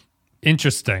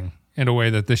interesting in a way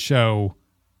that this show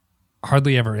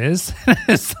hardly ever is.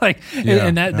 It's like,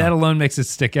 and that alone makes it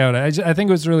stick out. I think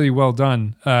it was really well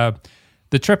done.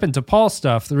 The Tripp and T'Pol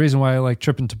stuff, the reason why I like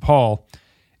Tripp and T'Pol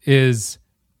is,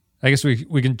 I guess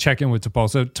we can check in with T'Pol.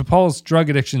 So T'Pol's drug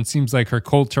addiction seems like her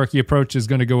cold turkey approach is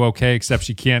going to go okay, except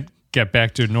she can't get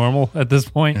back to normal at this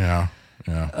point. Yeah.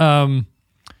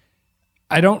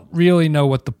 I don't really know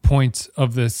what the point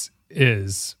of this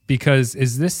is, because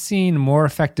is this scene more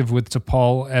effective with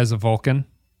T'Pol as a Vulcan?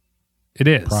 It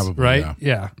is, probably, right?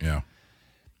 Yeah.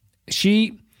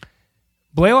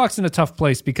 Blaylock's in a tough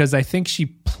place because I think she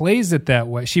plays it that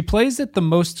way. She plays it the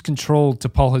most controlled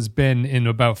T'Pol has been in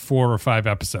about 4 or 5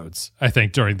 episodes, I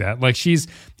think, during that. Like, she's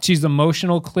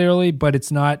emotional, clearly, but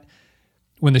it's not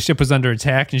when the ship was under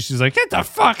attack and she's like, get the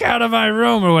fuck out of my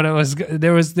room, or what it was.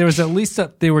 There was at least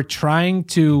they were trying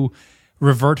to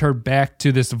revert her back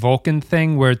to this Vulcan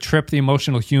thing where Tripp, the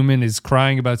emotional human, is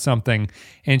crying about something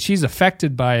and she's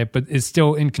affected by it, but is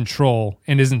still in control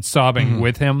and isn't sobbing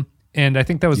with him. And I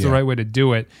think that was the right way to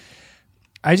do it.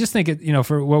 I just think it,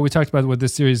 for what we talked about, what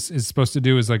this series is supposed to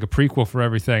do is like a prequel for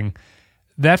everything.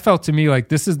 That felt to me like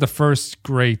this is the first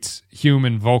great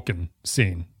human Vulcan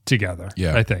scene together.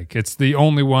 Yeah. I think it's the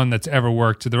only one that's ever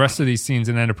worked. The rest of these scenes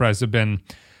in Enterprise have been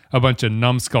a bunch of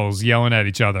numbskulls yelling at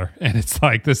each other, and it's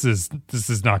like this is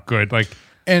not good. Like,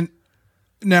 and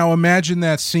now imagine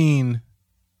that scene,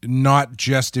 not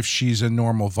just if she's a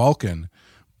normal Vulcan,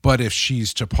 but if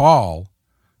she's T'Pol,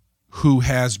 who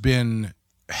has been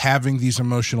having these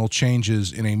emotional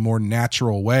changes in a more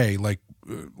natural way, like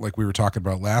we were talking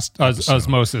about last episode.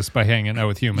 Osmosis by hanging out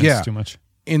with humans too much.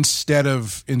 Instead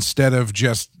of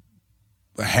just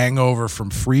a hangover from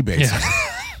freebasing.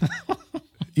 Yeah.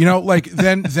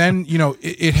 then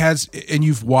it has, and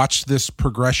you've watched this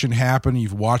progression happen,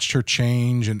 you've watched her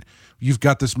change, and you've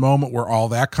got this moment where all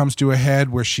that comes to a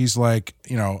head where she's like,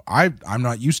 I'm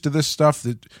not used to this stuff.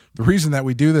 That the reason that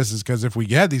we do this is because if we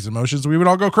had these emotions, we would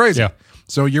all go crazy. Yeah.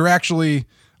 So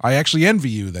I actually envy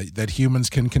you that humans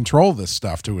can control this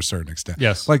stuff to a certain extent.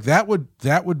 Yes. Like that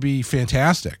would be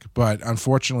fantastic. But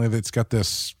unfortunately it's got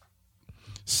this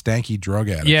stanky drug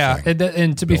addict thing.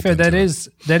 And to be fair, that is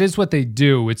what they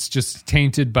do. It's just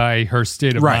tainted by her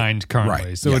state of mind currently.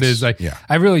 Right. So Yes. it is like,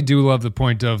 I really do love the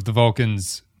point of the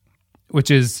Vulcans, which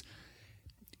is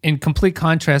in complete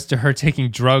contrast to her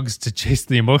taking drugs to chase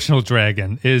the emotional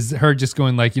dragon, is her just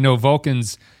going like,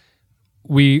 Vulcans,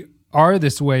 we are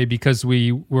this way because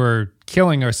we were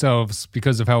killing ourselves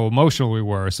because of how emotional we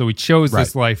were. So we chose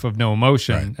this life of no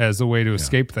emotion as a way to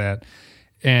escape that.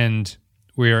 And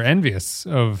we are envious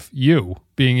of you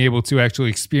being able to actually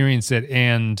experience it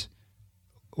and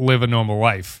live a normal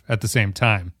life at the same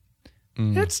time.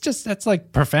 That's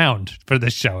like profound for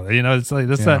this show. It's like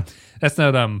that's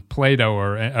not Plato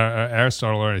or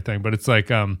Aristotle or anything, but it's like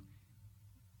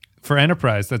for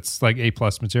Enterprise, that's like A+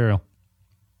 material.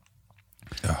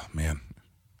 Oh man,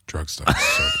 drug stuff is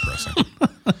so depressing.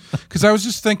 Because I was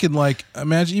just thinking, like,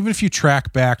 imagine even if you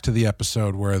track back to the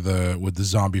episode where with the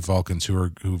zombie Vulcans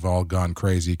who've all gone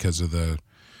crazy because of the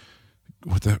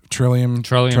Trillium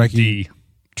D.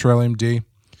 Trillium D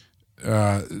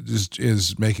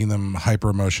is making them hyper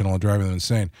emotional and driving them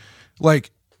insane.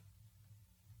 Like,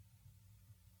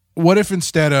 what if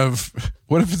instead of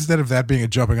that being a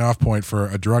jumping off point for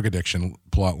a drug addiction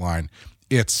plot line,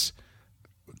 it's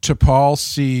T'Pol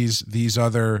sees these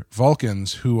other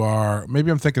Vulcans who are, maybe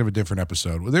I'm thinking of a different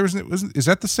episode. Is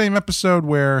that the same episode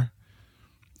where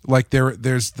like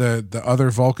there's the other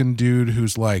Vulcan dude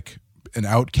who's like an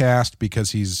outcast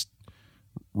because he's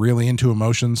really into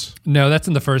emotions? No, that's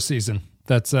in the first season.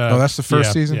 That's the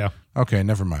first season? Yeah. Okay,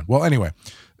 never mind. Well, anyway,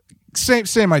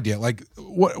 same idea. Like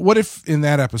what if in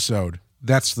that episode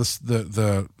that's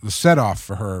the set off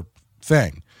for her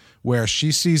thing, where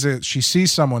she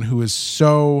sees someone who is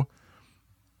so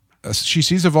she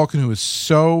sees a Vulcan who is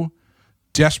so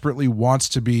desperately wants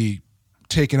to be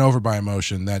taken over by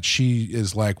emotion that she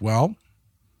is like, well,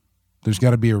 there's got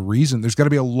to be a reason. There's got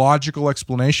to be a logical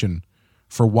explanation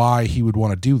for why he would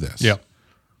want to do this. Yeah.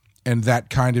 And that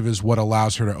kind of is what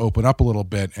allows her to open up a little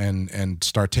bit and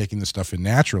start taking the stuff in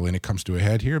naturally, and it comes to a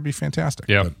head here. It'd be fantastic.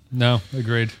 Yeah. But No,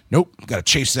 agreed. nope, got to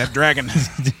chase that dragon.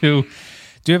 Do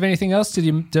you have anything else?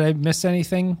 Did I miss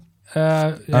anything?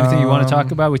 Anything you want to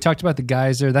talk about? We talked about the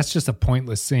geyser. That's just a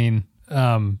pointless scene.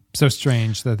 So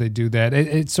strange that they do that.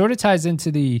 It sort of ties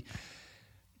into the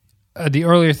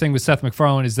earlier thing with Seth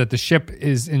MacFarlane, is that the ship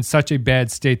is in such a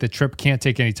bad state that Trip can't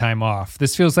take any time off.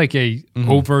 This feels like a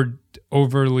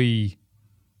overly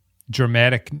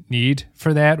dramatic need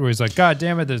for that, where he's like, God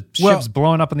damn it, the ship's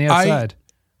blowing up on the outside.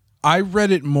 I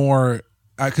read it more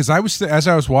because as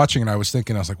I was watching it, I was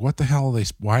thinking, I was like, what the hell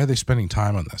why are they spending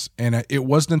time on this? And it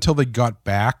wasn't until they got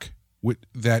back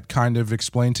that kind of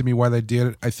explained to me why they did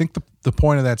it. I think the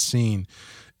point of that scene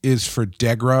is for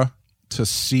Degra to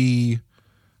see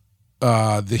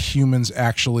the humans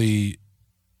actually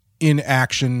in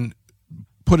action,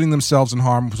 putting themselves in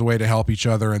harm's way to help each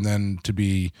other, and then to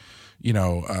be,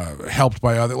 helped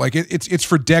by other. Like it's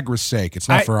for Degra's sake. It's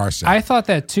not for our sake. I thought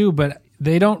that too, but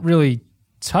they don't really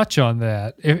touch on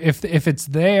that. If it's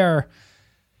there,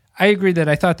 I agree that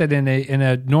I thought that in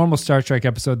a normal Star Trek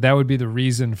episode that would be the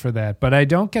reason for that. But I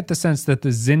don't get the sense that the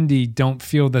Xindi don't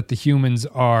feel that the humans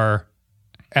are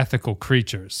ethical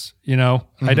creatures.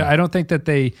 Mm-hmm. I don't think that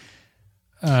they.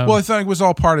 Well, I thought it was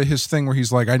all part of his thing where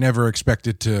he's like, I never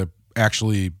expected to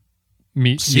actually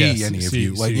see any of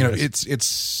you. Like, it's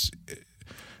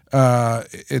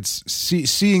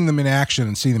seeing them in action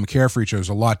and seeing them care for each other is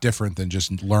a lot different than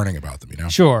just learning about them.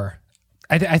 Sure.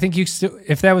 I think you still,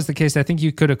 if that was the case, I think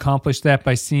you could accomplish that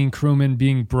by seeing crewmen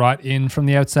being brought in from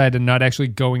the outside and not actually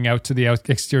going out to the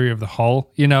exterior of the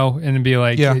hull, and then be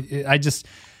like,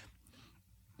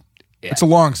 it's a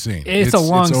long scene. It's a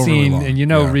long scene, long.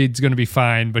 And Reed's going to be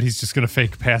fine, but he's just going to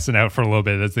fake passing out for a little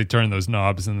bit as they turn those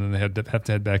knobs, and then they have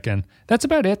to head back in. That's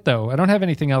about it, though. I don't have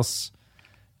anything else.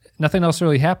 Nothing else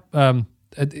really happened.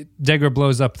 Degra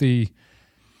blows up the...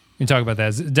 We can talk about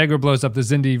that. Degra blows up the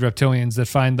Xindi reptilians that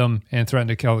find them and threaten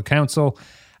to kill the council.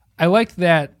 I like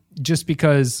that just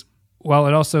because, while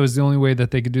it also is the only way that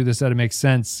they could do this that it makes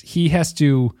sense, he has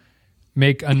to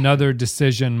make another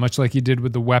decision, much like he did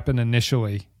with the weapon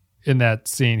initially in that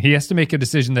scene. He has to make a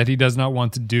decision that he does not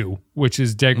want to do, which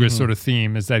is Degra's sort of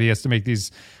theme, is that he has to make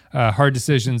these hard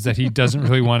decisions that he doesn't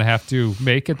really want to have to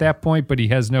make at that point, but he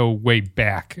has no way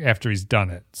back after he's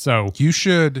done it. So you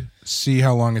should see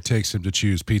how long it takes him to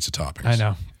choose pizza toppings. I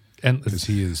know. And because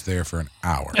he is there for an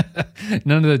hour.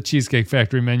 None of the Cheesecake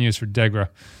Factory menus for Degra.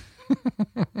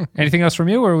 Anything else from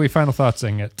you, or are we final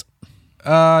thoughtsing it?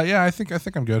 Yeah, I think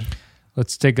I'm good.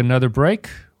 Let's take another break.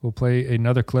 We'll play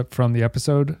another clip from the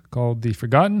episode called The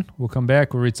Forgotten. We'll come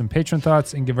back, we'll read some patron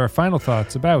thoughts, and give our final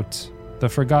thoughts about The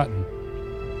Forgotten.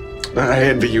 I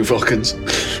envy you, Vulcans.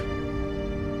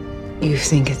 You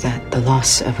think that the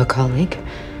loss of a colleague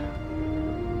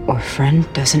or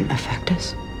friend doesn't affect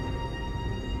us?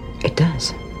 It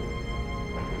does.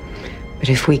 But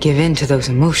if we give in to those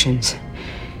emotions,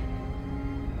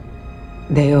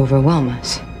 they overwhelm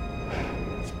us.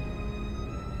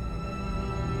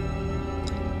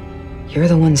 You're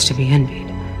the ones to be envied.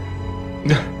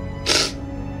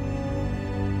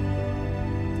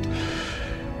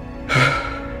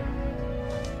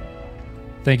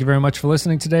 Thank you very much for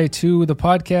listening today to the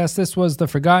podcast. This was The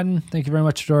Forgotten. Thank you very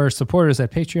much to our supporters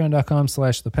at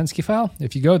patreon.com/thepenskyfile.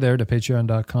 If you go there to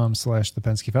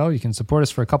patreon.com/thepenskyfile, you can support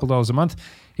us for a couple $2 a month.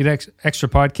 You get extra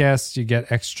podcasts. You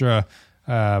get extra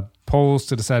polls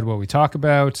to decide what we talk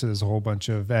about. So there's a whole bunch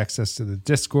of access to the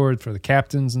Discord for the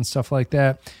captains and stuff like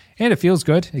that. And it feels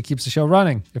good. It keeps the show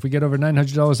running. If we get over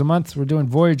 $900 a month, we're doing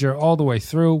Voyager all the way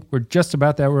through. We're just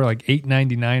about that. We're like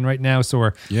 $8.99 right now, so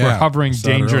we're hovering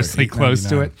dangerously close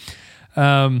to it.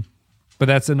 But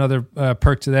that's another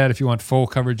perk to that. If you want full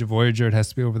coverage of Voyager, it has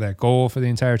to be over that goal for the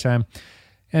entire time.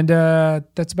 And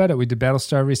that's about it. We did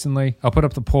Battlestar recently. I'll put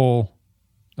up the poll.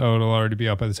 Oh, it'll already be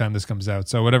up by the time this comes out.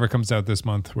 So whatever comes out this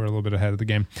month, we're a little bit ahead of the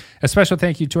game. A special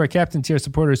thank you to our Captain Tier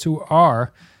supporters who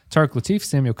are Tarek Latif,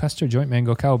 Samuel Custer, Joint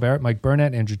Mango, Kyle Barrett, Mike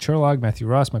Burnett, Andrew Churlog, Matthew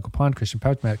Ross, Michael Pond, Christian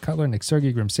Pouch, Matt Cutler, Nick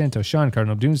Sergey, Grim Santos, Sean,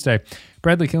 Cardinal Doomsday,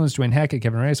 Bradley Killens, Dwayne Hackett,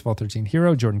 Kevin Reyes, Vault 13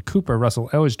 Hero, Jordan Cooper, Russell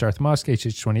Elledge, Darth Mosk,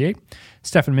 HH28,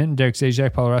 Stefan Minton, Derek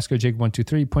Zajac, Paul Roscoe,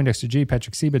 Jake123, Poindexter G,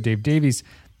 Patrick Seba, Dave Davies,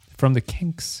 from the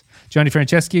Kinks, Johnny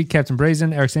Franceschi, Captain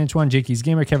Brazen, Eric Sanchuan, Jakey's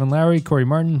Gamer, Kevin Lowry, Corey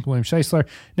Martin, William Scheisler,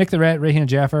 Nick the Rat, Rayhan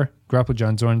Jaffer, Grapple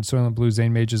John Zorn, Soylent Blue,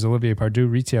 Zane Mages, Olivier Pardue,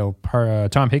 Retail,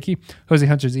 Tom Hickey, Jose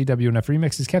Hunter's EWNF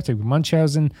Remixes, Captain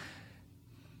McMunchausen,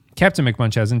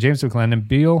 James McLennan,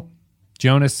 Beal,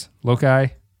 Jonas,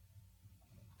 Lokai,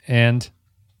 and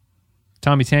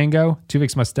Tommy Tango,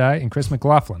 Tuvix Must Die, and Chris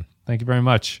McLaughlin. Thank you very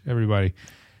much, everybody.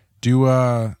 Do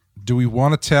we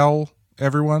want to tell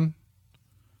everyone?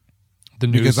 The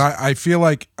news? Because I feel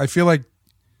like I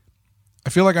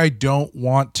don't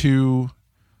want to,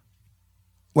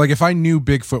 like, if I knew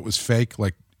Bigfoot was fake,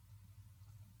 like,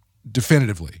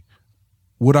 definitively,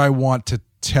 would I want to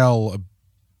tell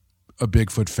a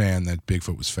Bigfoot fan that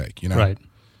Bigfoot was fake, Right.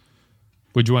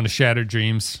 Would you want to shatter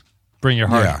dreams, bring your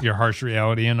harsh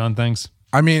reality in on things?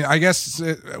 I mean, I guess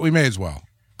we may as well.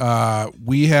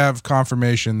 We have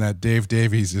confirmation that Dave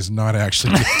Davies is not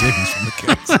actually Dave Davies from the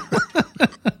Kinks.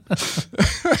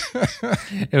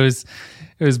 It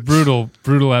was brutal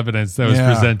evidence that was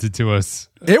presented to us.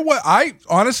 It was.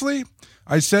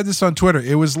 I said this on Twitter.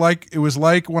 It was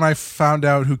like when I found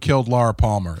out who killed Laura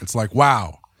Palmer. It's like,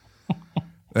 wow,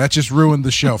 that just ruined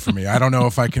the show for me. I don't know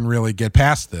if I can really get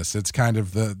past this. It's kind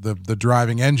of the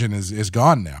driving engine is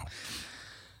gone now.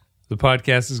 The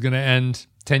podcast is going to end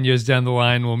 10 years down the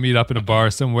line. We'll meet up in a bar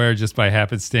somewhere just by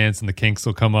happenstance, and the Kinks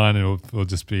will come on, and we'll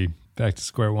just be back to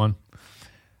square one.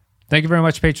 Thank you very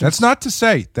much, patrons. That's not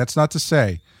to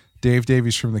say Dave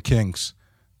Davies from the Kinks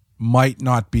might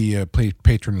not be a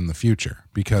patron in the future,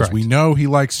 because we know he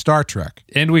likes Star Trek.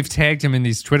 And we've tagged him in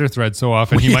these Twitter threads so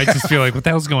often, he might just feel like, what the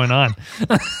hell's going on?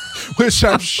 Which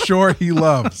I'm sure he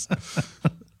loves.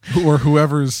 Or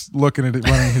whoever's looking at it,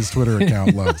 running his Twitter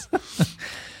account loves.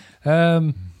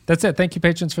 That's it. Thank you,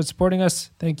 patrons, for supporting us.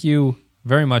 Thank you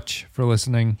very much for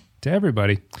listening to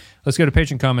everybody. Let's go to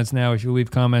patron comments now. If you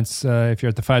leave comments, if you're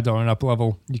at the $5 and up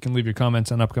level, you can leave your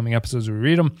comments on upcoming episodes. We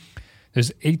read them.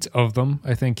 There's 8 of them,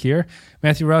 I think, here.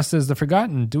 Matthew Ross says, The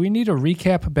Forgotten. Do we need a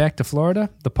recap back to Florida?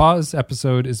 The pause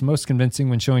episode is most convincing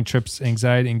when showing Tripp's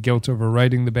anxiety and guilt over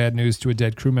writing the bad news to a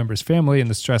dead crew member's family and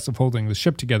the stress of holding the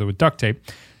ship together with duct tape,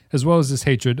 as well as his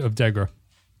hatred of Degra.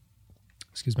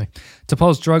 Excuse me.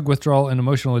 T'Pol's drug withdrawal and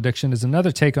emotional addiction is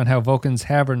another take on how Vulcans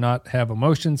have or not have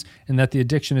emotions, and that the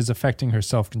addiction is affecting her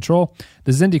self-control.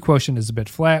 The Xindi quotient is a bit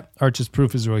flat. Archer's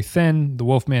proof is really thin. The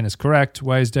Wolfman is correct.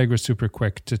 Why is Degra super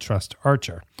quick to trust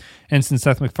Archer? Ensign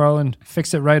Seth MacFarlane,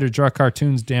 fix it right or draw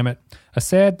cartoons, damn it. A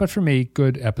sad, but for me,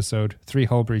 good episode. 3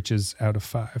 hull breaches out of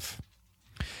 5.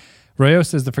 Rayo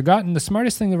says, The Forgotten, the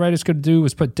smartest thing the writers could do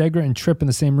was put Degra and Trip in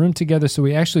the same room together so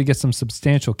we actually get some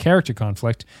substantial character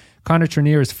conflict. Connor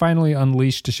Trenier is finally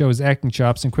unleashed to show his acting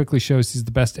chops and quickly shows he's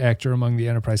the best actor among the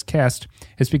Enterprise cast.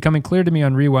 It's becoming clear to me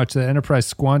on rewatch that Enterprise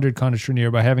squandered Connor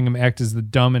Trenier by having him act as the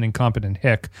dumb and incompetent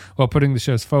hick while putting the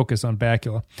show's focus on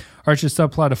Bakula. Archer's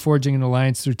subplot of forging an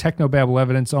alliance through technobabble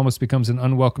evidence almost becomes an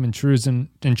unwelcome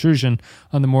intrusion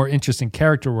on the more interesting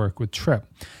character work with Trip.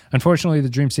 Unfortunately, the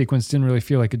dream sequence didn't really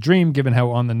feel like a dream given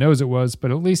how on the nose it was, but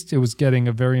at least it was getting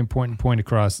a very important point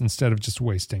across instead of just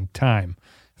wasting time.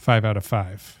 5 out of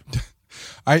 5.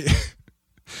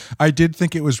 I did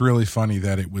think it was really funny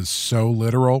that it was so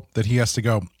literal that he has to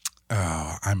go,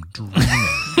 oh, I'm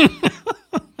dreaming.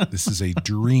 This is a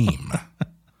dream.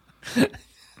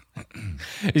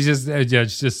 He's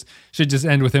just should just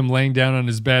end with him laying down on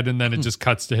his bed, and then it just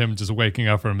cuts to him just waking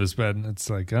up from his bed, and it's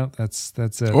like, oh, that's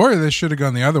it. Or they should have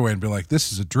gone the other way and be like,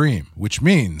 this is a dream, which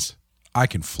means I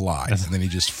can fly, and then he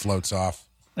just floats off.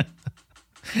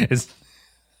 It's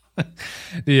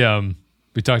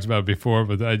we talked about it before,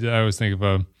 but I always think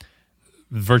of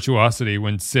Virtuosity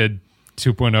when Sid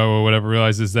 2.0 or whatever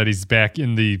realizes that he's back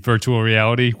in the virtual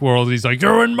reality world. He's like,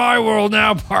 you're in my world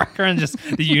now, Parker, and just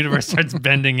the universe starts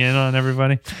bending in on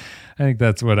everybody. I think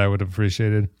that's what I would have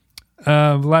appreciated.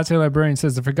 Latte Librarian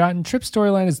says, The Forgotten Trip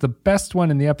storyline is the best one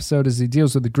in the episode as he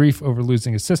deals with the grief over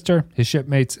losing his sister, his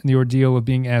shipmates, and the ordeal of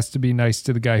being asked to be nice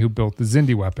to the guy who built the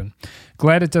Xindi weapon.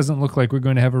 Glad it doesn't look like we're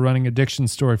going to have a running addiction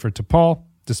story for T'Pol.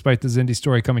 Despite the Xindi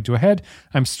story coming to a head,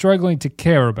 I'm struggling to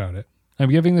care about it. I'm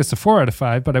giving this a 4 out of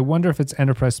 5, but I wonder if it's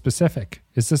Enterprise specific.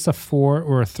 Is this a 4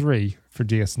 or a 3 for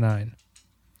DS9?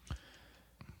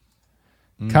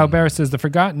 Kyle Barrett says, The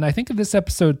Forgotten. I think of this as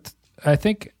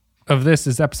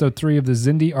episode 3 of the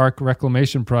Xindi Arc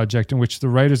Reclamation Project, in which the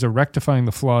writers are rectifying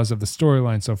the flaws of the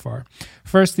storyline so far.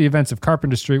 First, the events of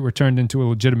Carpenter Street were turned into a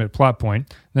legitimate plot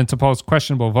point. Then T'Pol's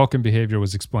questionable Vulcan behavior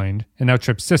was explained, and now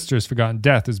Trip's sister's forgotten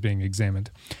death is being examined.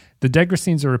 The Degra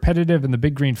scenes are repetitive, and the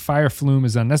big green fire flume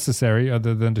is unnecessary,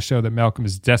 other than to show that Malcolm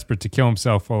is desperate to kill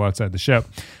himself while outside the ship.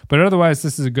 But otherwise,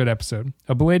 this is a good episode.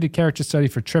 A belated character study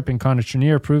for Trip and Connor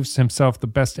Trenier proves himself the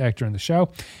best actor in the show.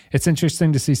 It's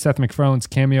interesting to see Seth MacFarlane's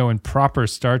cameo in proper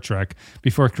Star Trek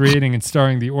before creating and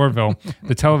starring the Orville,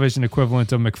 the television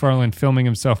equivalent of MacFarlane filming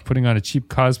himself putting on a cheap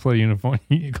cosplay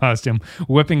costume,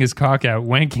 whipping his cock out,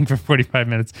 wanking for 45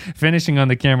 minutes, finishing on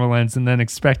the camera lens, and then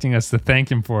expecting us to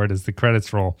thank him for it as the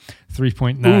credits roll.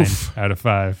 3.9 out of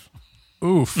 5.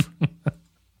 Oof.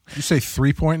 You say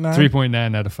 3.9?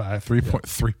 3.9 out of 5.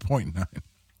 3.9.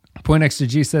 Point Extra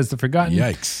G says, The Forgotten.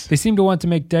 Yikes. They seem to want to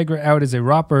make Degra out as a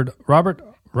Robert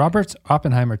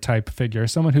Oppenheimer type figure,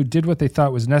 someone who did what they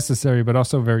thought was necessary, but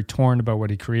also very torn about what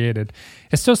he created.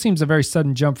 It still seems a very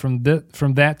sudden jump from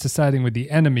that to siding with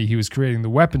the enemy he was creating the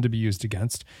weapon to be used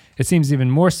against. It seems even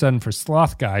more sudden for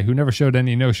Sloth Guy, who never showed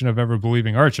any notion of ever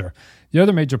believing Archer. The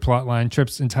other major plot line,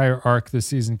 Trip's entire arc this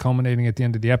season culminating at the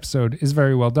end of the episode, is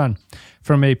very well done.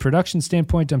 From a production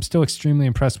standpoint, I'm still extremely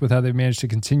impressed with how they've managed to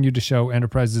continue to show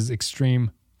Enterprise's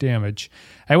extreme damage.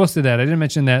 I will say that I didn't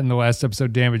mention that in the last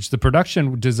episode. Damage. The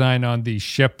production design on the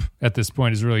ship at this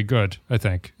point is really good. I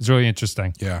think it's really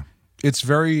interesting. Yeah, it's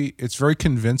very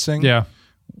convincing. Yeah,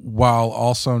 while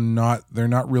also they're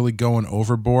not really going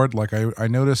overboard. Like I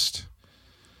noticed.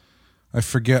 I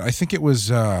forget. I think it was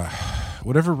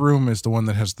whatever room is the one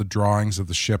that has the drawings of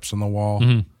the ships on the wall.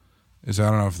 Mm-hmm. I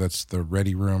don't know if that's the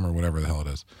ready room or whatever the hell it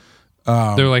is.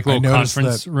 They're like little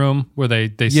conference room where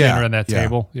they sit around that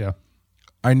table. Yeah.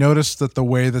 I noticed that the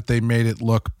way that they made it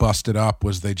look busted up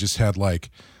was they just had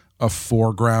like a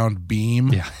foreground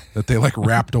beam that they like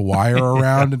wrapped a wire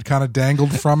around and kind of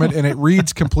dangled from it. And it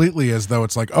reads completely as though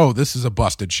it's like, oh, this is a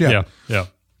busted ship.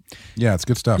 Yeah, it's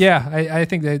good stuff. Yeah, I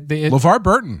think that LeVar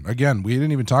Burton, again, we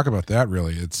didn't even talk about that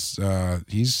really. It's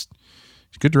he's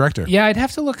a good director. Yeah, I'd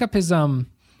have to look up his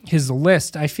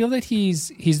list. I feel that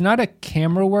he's not a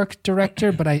camera work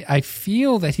director, but I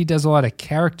feel that he does a lot of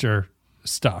character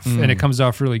stuff and it comes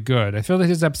off really good. I feel that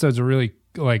his episodes are really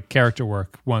like character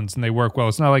work ones and they work well.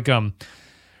 It's not like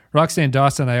Roxanne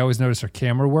Dawson, I always notice her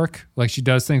camera work. Like she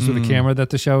does things with the camera that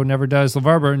the show never does.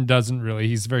 LeVar Burton doesn't really.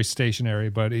 He's very stationary,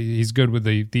 but he's good with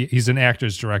the he's an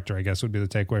actor's director, I guess would be the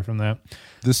takeaway from that.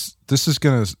 This is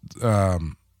going to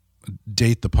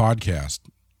date the podcast,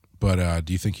 but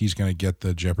do you think he's going to get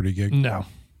the Jeopardy gig? No.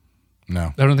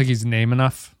 No. I don't think he's name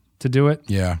enough to do it.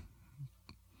 Yeah.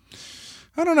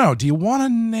 I don't know. Do you want a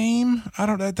name? I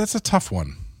don't know. That's a tough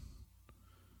one.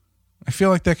 I feel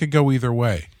like that could go either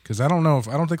way because I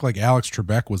don't think like Alex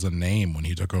Trebek was a name when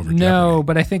he took over Jeopardy. No,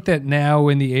 but I think that now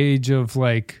in the age of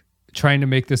like trying to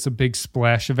make this a big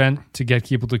splash event to get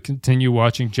people to continue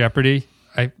watching Jeopardy,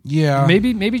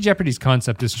 maybe Jeopardy's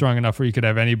concept is strong enough where you could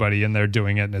have anybody in there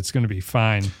doing it and it's going to be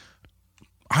fine.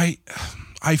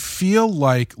 I feel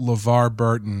like LeVar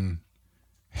Burton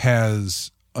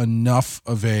has enough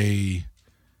of a,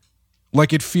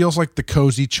 like it feels like the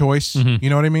cozy choice. You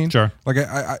know what I mean? Sure. Like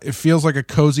it feels like a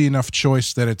cozy enough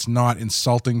choice that it's not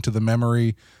insulting to the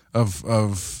memory of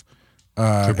Alex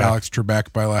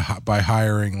Trebek by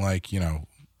hiring like, you know,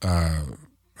 I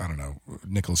don't know,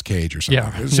 Nicolas Cage or something.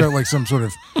 Yeah. It's like some sort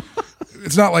of,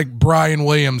 it's not like Brian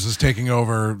Williams is taking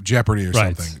over Jeopardy or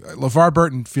something. LeVar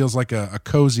Burton feels like a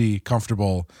cozy,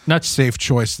 comfortable, not safe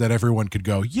choice that everyone could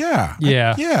go, all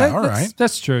right.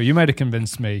 That's true. You might have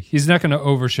convinced me. He's not going to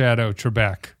overshadow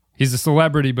Trebek. He's a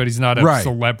celebrity, but he's not a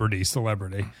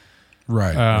celebrity.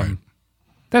 Right.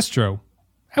 That's true.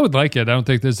 I would like it. I don't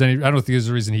think there's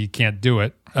a reason he can't do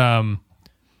it.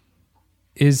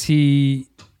 Is he?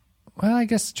 Well, I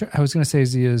guess I was going to say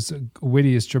is he as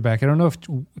witty as Trebek. I don't know if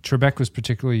Trebek was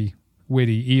particularly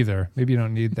witty either. Maybe you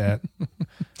don't need that.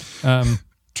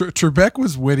 Trebek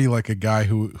was witty like a guy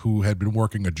who had been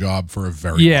working a job for a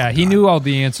very long time. He knew all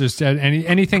the answers to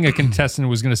anything a contestant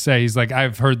was going to say. He's like,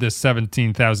 I've heard this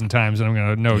 17,000 times, and I'm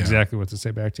going to know exactly what to say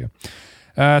back to you.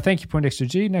 Thank you, Point Extra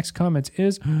G. Next comment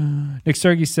is Nick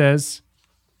Sturgey says,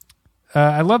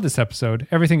 I love this episode.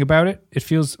 Everything about it. It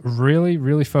feels really,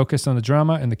 really focused on the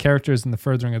drama and the characters and the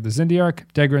furthering of the Xindi arc.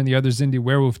 Degra and the other Xindi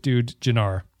werewolf dude,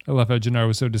 Jannar. I love how Jannar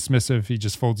was so dismissive. He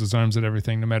just folds his arms at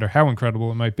everything, no matter how incredible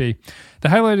it might be. The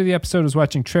highlight of the episode was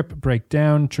watching Trip break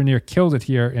down. Trenier killed it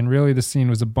here, and really the scene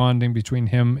was a bonding between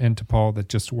him and T'Pol that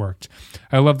just worked.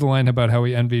 I love the line about how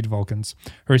he envied Vulcans.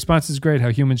 Her response is great, how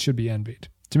humans should be envied.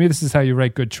 To me, this is how you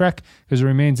write good Trek, because it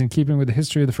remains in keeping with the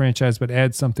history of the franchise, but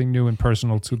adds something new and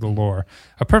personal to the lore.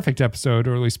 A perfect episode,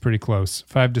 or at least pretty close.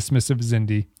 5 dismissive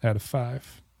Xindi out of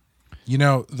 5. You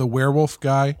know, the werewolf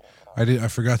guy, I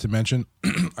forgot to mention,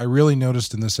 I really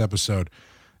noticed in this episode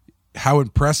how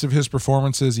impressive his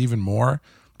performance is even more,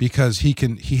 because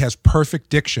he has perfect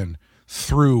diction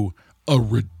through a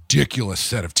ridiculous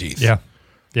set of teeth. Yeah.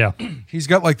 He's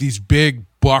got like these big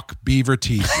buck beaver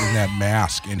teeth in that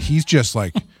mask, and he's just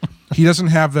like, he doesn't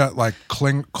have that like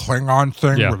Klingon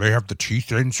thing where they have the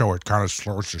teeth in, so it kind of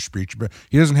slows their speech. But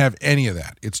he doesn't have any of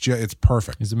that. It's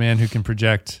perfect. He's a man who can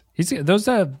project. Those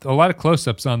have a lot of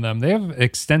close-ups on them. They have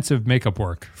extensive makeup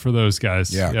work for those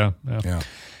guys. Yeah.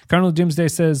 Cardinal Doomsday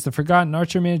says, the Forgotten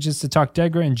Archer manages to talk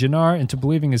Degra and Jannar into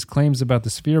believing his claims about the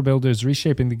sphere builders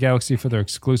reshaping the galaxy for their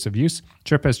exclusive use.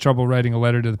 Trip has trouble writing a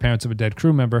letter to the parents of a dead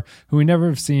crew member who we never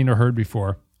have seen or heard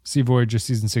before. See Voyager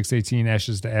Season 6, 18,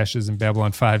 Ashes to Ashes, and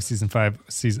Babylon 5, Season 5,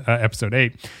 Episode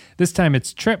 8. This time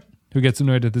it's Trip who gets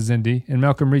annoyed at the Xindi, and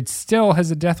Malcolm Reed still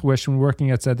has a death wish when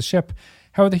working outside the ship.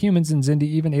 How are the humans and Xindi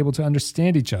even able to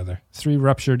understand each other? 3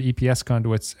 ruptured EPS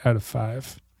conduits out of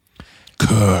 5.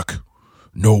 Kirk.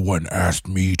 No one asked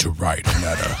me to write a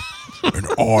letter, and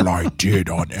all I did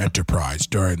on Enterprise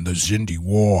during the Xindi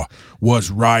War was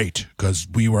write, because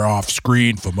we were off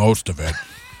screen for most of it.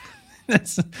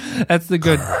 That's the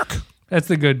good. Kirk. That's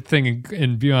the good thing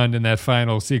in Beyond in that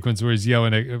final sequence where he's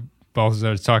yelling at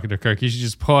Balthazar talking to Kirk. He should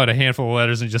just pull out a handful of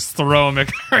letters and just throw them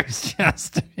at Kirk's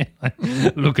chest.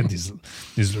 Look at these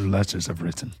little letters I've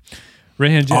written.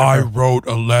 I wrote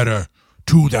a letter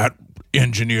to that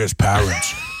engineer's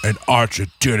parents, and Archer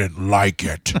didn't like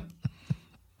it.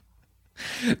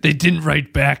 They didn't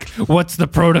write back. What's the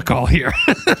protocol here?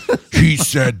 He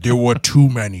said there were too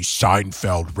many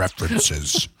Seinfeld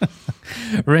references.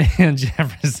 Rayhan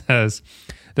Jeffers says,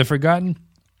 The Forgotten,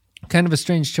 kind of a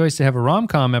strange choice to have a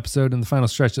rom-com episode in the final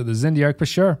stretch of the Xindi arc, but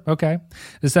sure, okay.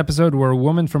 This episode where a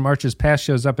woman from Archer's past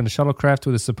shows up in a shuttlecraft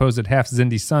with a supposed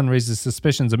half-Xindi son raises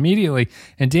suspicions immediately,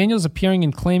 and Daniels appearing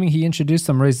and claiming he introduced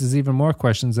them raises even more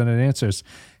questions than it answers.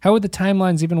 How would the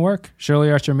timelines even work?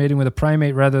 Surely Archer mating with a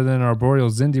primate rather than an arboreal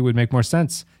Xindi would make more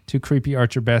sense. 2 creepy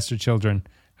Archer bastard children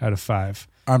out of 5.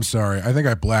 I'm sorry. I think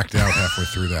I blacked out halfway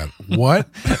through that.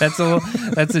 What?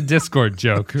 That's a Discord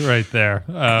joke right there.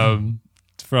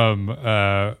 From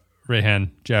Rayhan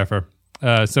Jaffer.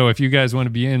 So if you guys want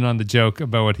to be in on the joke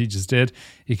about what he just did,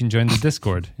 you can join the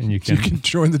Discord, and you can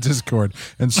join the Discord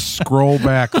and scroll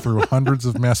back through hundreds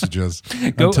of messages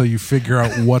until you figure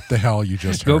out what the hell you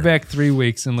just heard. Go back 3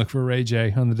 weeks and look for Ray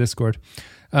J on the Discord.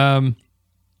 Thank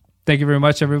you very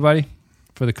much, everybody,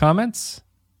 for the comments.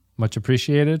 Much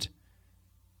appreciated.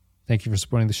 Thank you for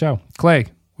supporting the show. Clay,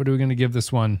 what are we going to give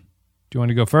this one? Do you want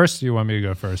to go first, or do you want me to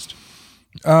go first?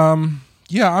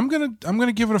 Yeah, I'm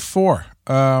gonna give it a 4.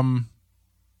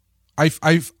 I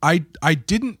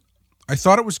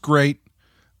thought it was great,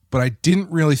 but I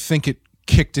didn't really think it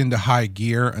kicked into high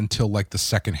gear until like the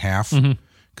second half,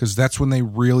 because that's when they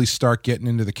really start getting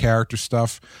into the character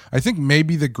stuff. I think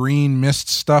maybe the Green Mist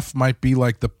stuff might be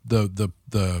like the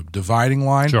dividing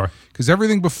line, sure, because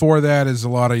everything before that is a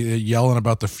lot of yelling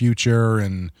about the future,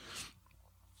 and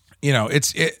you know,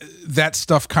 that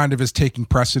stuff kind of is taking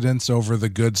precedence over the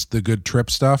good trip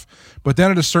stuff. But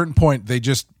then at a certain point, they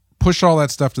just push all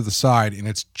that stuff to the side, and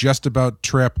it's just about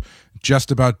Trip, just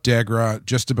about Degra,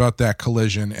 just about that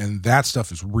collision, and that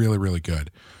stuff is really, really good.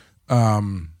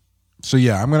 So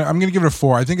yeah, I'm gonna give it a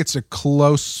 4. I think it's a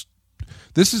close.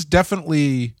 This is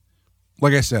definitely,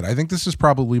 like I said, I think this is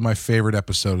probably my favorite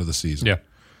episode of the season. Yeah.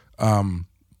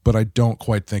 But I don't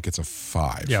quite think it's a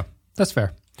 5. Yeah, that's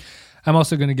fair. I'm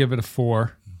also going to give it a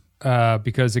 4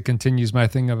 because it continues my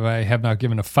thing of I have not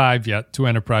given a 5 yet to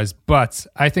Enterprise, but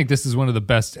I think this is one of the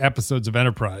best episodes of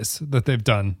Enterprise that they've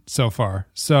done so far.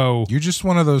 So you're just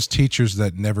one of those teachers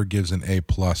that never gives an A+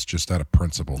 just out of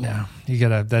principle. No,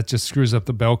 that just screws up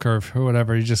the bell curve or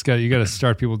whatever. You got to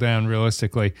start people down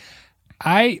realistically.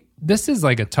 This is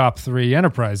like a top 3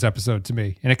 Enterprise episode to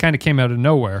me, and it kind of came out of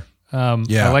nowhere. I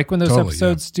like when those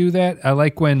episodes do that. I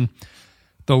like when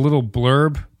the little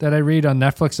blurb that I read on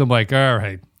Netflix, I'm like, all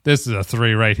right, this is a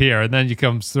 3 right here. And then you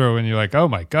comes through and you're like, oh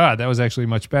my God, that was actually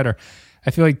much better.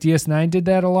 I feel like DS9 did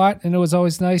that a lot, and it was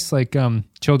always nice. Like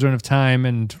Children of Time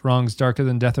and Wrongs Darker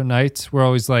Than Death or Night were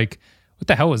always like, what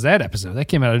the hell was that episode? That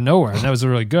came out of nowhere, and that was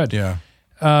really good. Yeah.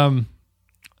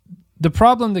 The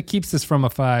problem that keeps this from a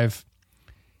 5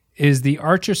 is the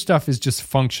Archer stuff is just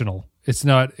functional. It's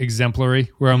not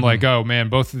exemplary, where I'm like, oh man,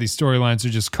 both of these storylines are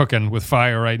just cooking with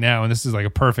fire right now, and this is like a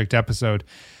perfect episode.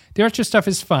 The Archer stuff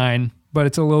is fine, but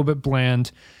it's a little bit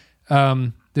bland.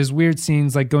 There's weird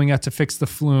scenes like going out to fix the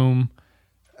flume.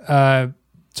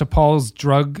 T'Pol's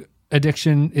drug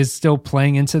addiction is still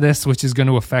playing into this, which is going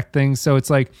to affect things. So it's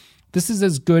like, this is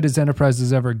as good as Enterprise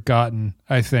has ever gotten,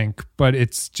 I think, but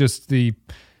it's just the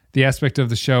aspect of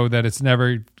the show that it's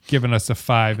never given us a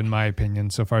 5, in my opinion,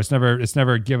 so far. It's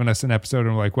never given us an episode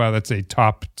and we're like, wow, that's a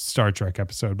top Star Trek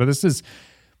episode. But this is,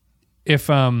 if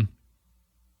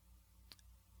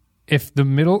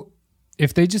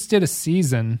they just did a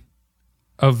season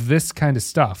of this kind of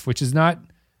stuff, which is not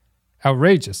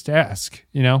outrageous to ask,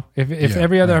 you know, if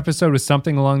every other episode was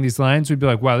something along these lines, we'd be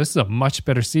like, wow, this is a much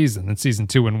better season than season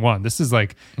 2 and 1. This is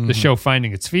like the show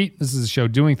finding its feet. This is the show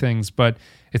doing things, but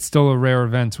it's still a rare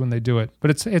event when they do it.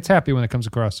 But it's happy when it comes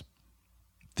across.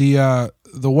 The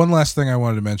one last thing I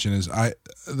wanted to mention is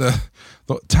the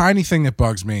tiny thing that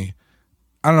bugs me.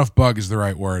 I don't know if bug is the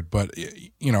right word, but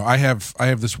you know, I have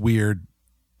this weird,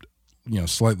 you know,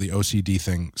 slightly OCD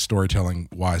thing storytelling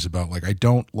wise about, like, I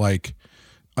don't like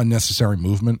unnecessary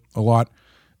movement a lot,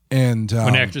 and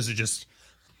when actors are just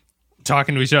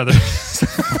talking to each other.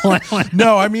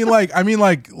 No, I mean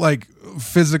like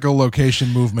physical location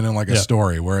movement in like a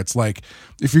story where it's like,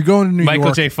 if you're going to New York,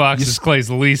 Michael J. Fox is Clay's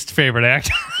least favorite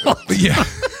actor. Yeah.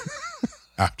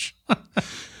 Ouch.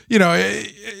 You know,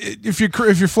 if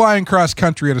you're flying cross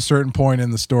country at a certain point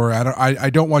in the story, I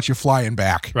don't want you flying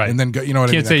back, right? And then go, you know what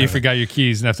I mean? Can't say you forgot your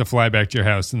keys and have to fly back to your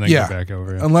house and then go back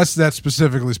over. Yeah. Unless that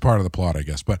specifically is part of the plot, I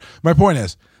guess. But my point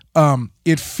is,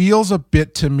 it feels a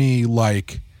bit to me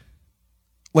like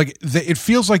it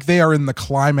feels like they are in the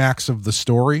climax of the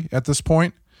story at this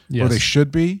point, or they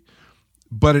should be.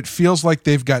 But it feels like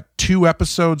they've got 2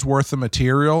 episodes worth of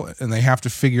material and they have to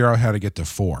figure out how to get to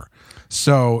 4.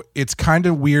 So it's kind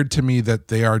of weird to me that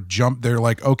they're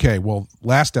like, okay, well,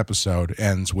 last episode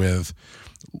ends with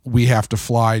we have to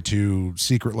fly to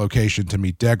secret location to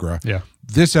meet Degra. Yeah.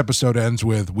 This episode ends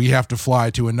with we have to fly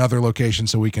to another location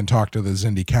so we can talk to the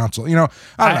Xindi Council. You know,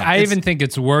 I even think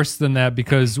it's worse than that,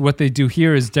 because what they do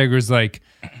here is Degra's like,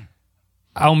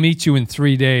 I'll meet you in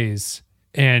 3 days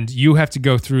and you have to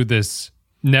go through this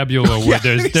nebula where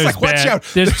there's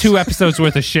 2 episodes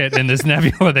worth of shit in this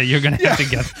nebula that you're gonna have to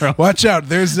get through. Watch out,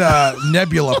 there's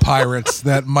nebula pirates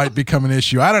that might become an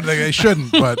issue. I don't think they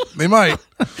shouldn't, but they might.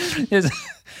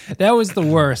 That was the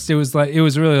worst. It was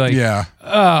really like, Yeah.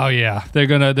 oh yeah, they're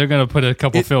gonna put a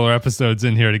couple filler episodes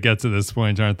in here to get to this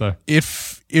point, aren't they? It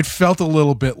felt a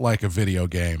little bit like a video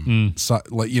game. So,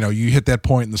 like, you hit that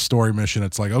point in the story mission.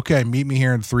 It's like, okay, meet me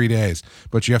here in 3 days,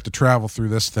 but you have to travel through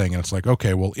this thing, and it's like,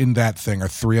 okay, well, in that thing are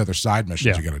 3 other side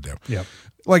missions you got to do. Yep.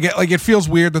 Like it feels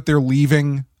weird that they're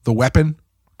leaving the weapon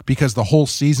because the whole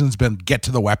season's been get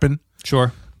to the weapon.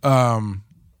 Sure.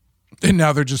 And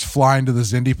now they're just flying to the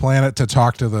Xindi planet to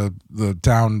talk to the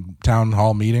town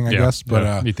hall meeting, I guess.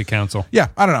 But meet the council. Yeah,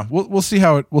 I don't know. We'll see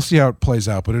how it plays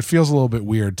out. But it feels a little bit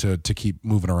weird to keep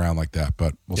moving around like that.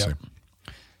 But we'll see.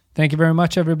 Thank you very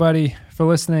much, everybody, for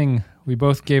listening. We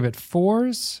both gave it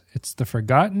 4s. It's The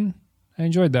Forgotten. I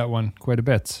enjoyed that one quite a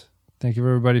bit. Thank you,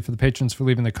 everybody, for the patrons for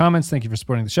leaving the comments. Thank you for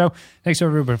supporting the show. Thanks,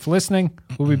 everybody, for listening.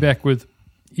 We'll be back with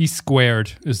E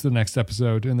Squared is the next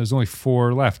episode, and there's only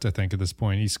 4 left, I think, at this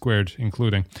point, E Squared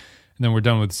including. And then we're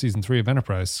done with season 3 of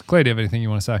Enterprise. Clay, do you have anything you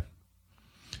want to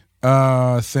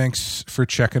say? Thanks for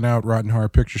checking out Rotten Horror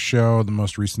Picture Show. The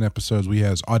most recent episodes we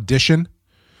has Audition,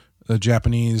 the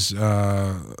Japanese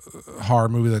horror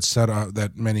movie that's set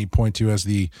that many point to as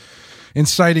the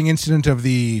inciting incident of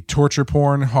the torture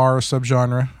porn horror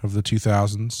subgenre of the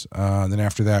 2000s. Then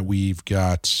after that, we've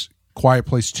got Quiet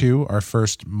Place 2, our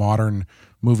first modern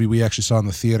movie we actually saw in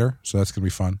the theater, so that's going to be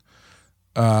fun.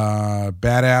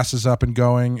 Badass is up and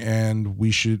going, and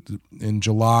in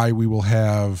July, we will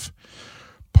have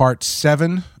part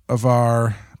 7 of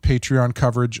our Patreon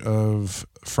coverage of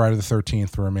Friday the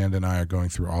 13th, where Amanda and I are going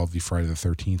through all of the Friday the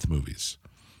 13th movies.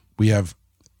 We have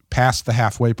passed the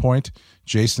halfway point.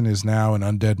 Jason is now an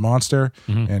undead monster,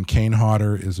 and Kane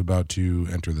Hodder is about to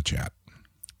enter the chat.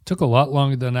 Took a lot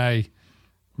longer than I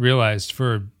realized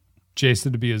for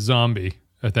Jason to be a zombie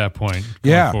at that point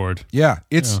going forward. Yeah.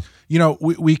 It's,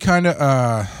 we kind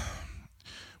of,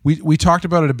 we talked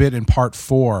about it a bit in part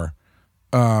 4,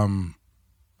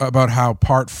 about how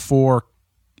part 4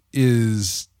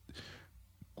 is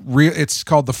real. It's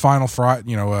called the final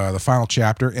the final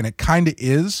chapter. And it kind of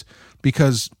is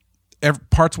because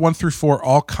parts 1 through 4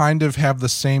 all kind of have the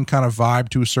same kind of vibe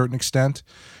to a certain extent.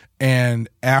 And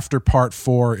after part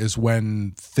 4 is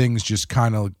when things just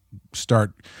kind of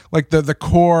start, like the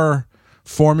core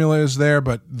formula is there,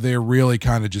 but they're really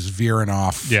kind of just veering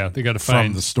off. Yeah, they got to find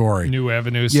from the story new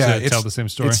avenues to tell the same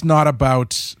story. It's not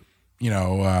about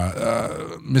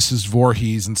Mrs.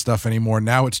 Voorhees and stuff anymore.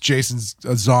 Now it's Jason's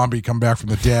a zombie come back from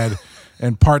the dead.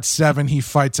 And part 7, he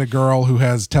fights a girl who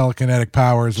has telekinetic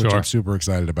powers, which I'm super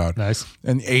excited about. Nice.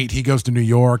 And 8, he goes to New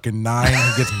York. And 9,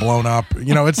 he gets blown up.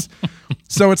 It's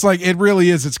so it's like it really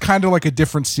is. It's kind of like a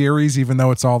different series, even though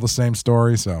it's all the same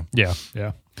story. So yeah.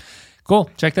 Cool.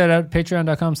 Check that out.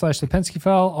 Patreon.com/The Pensky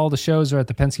File. All the shows are at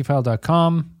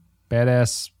thepenskyfile.com.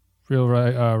 Badass, Real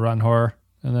Rotten Horror,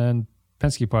 and then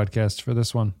Pensky Podcast for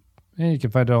this one. And you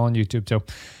can find it all on YouTube too.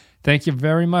 Thank you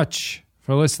very much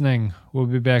for listening. We'll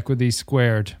be back with E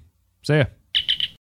Squared. See ya.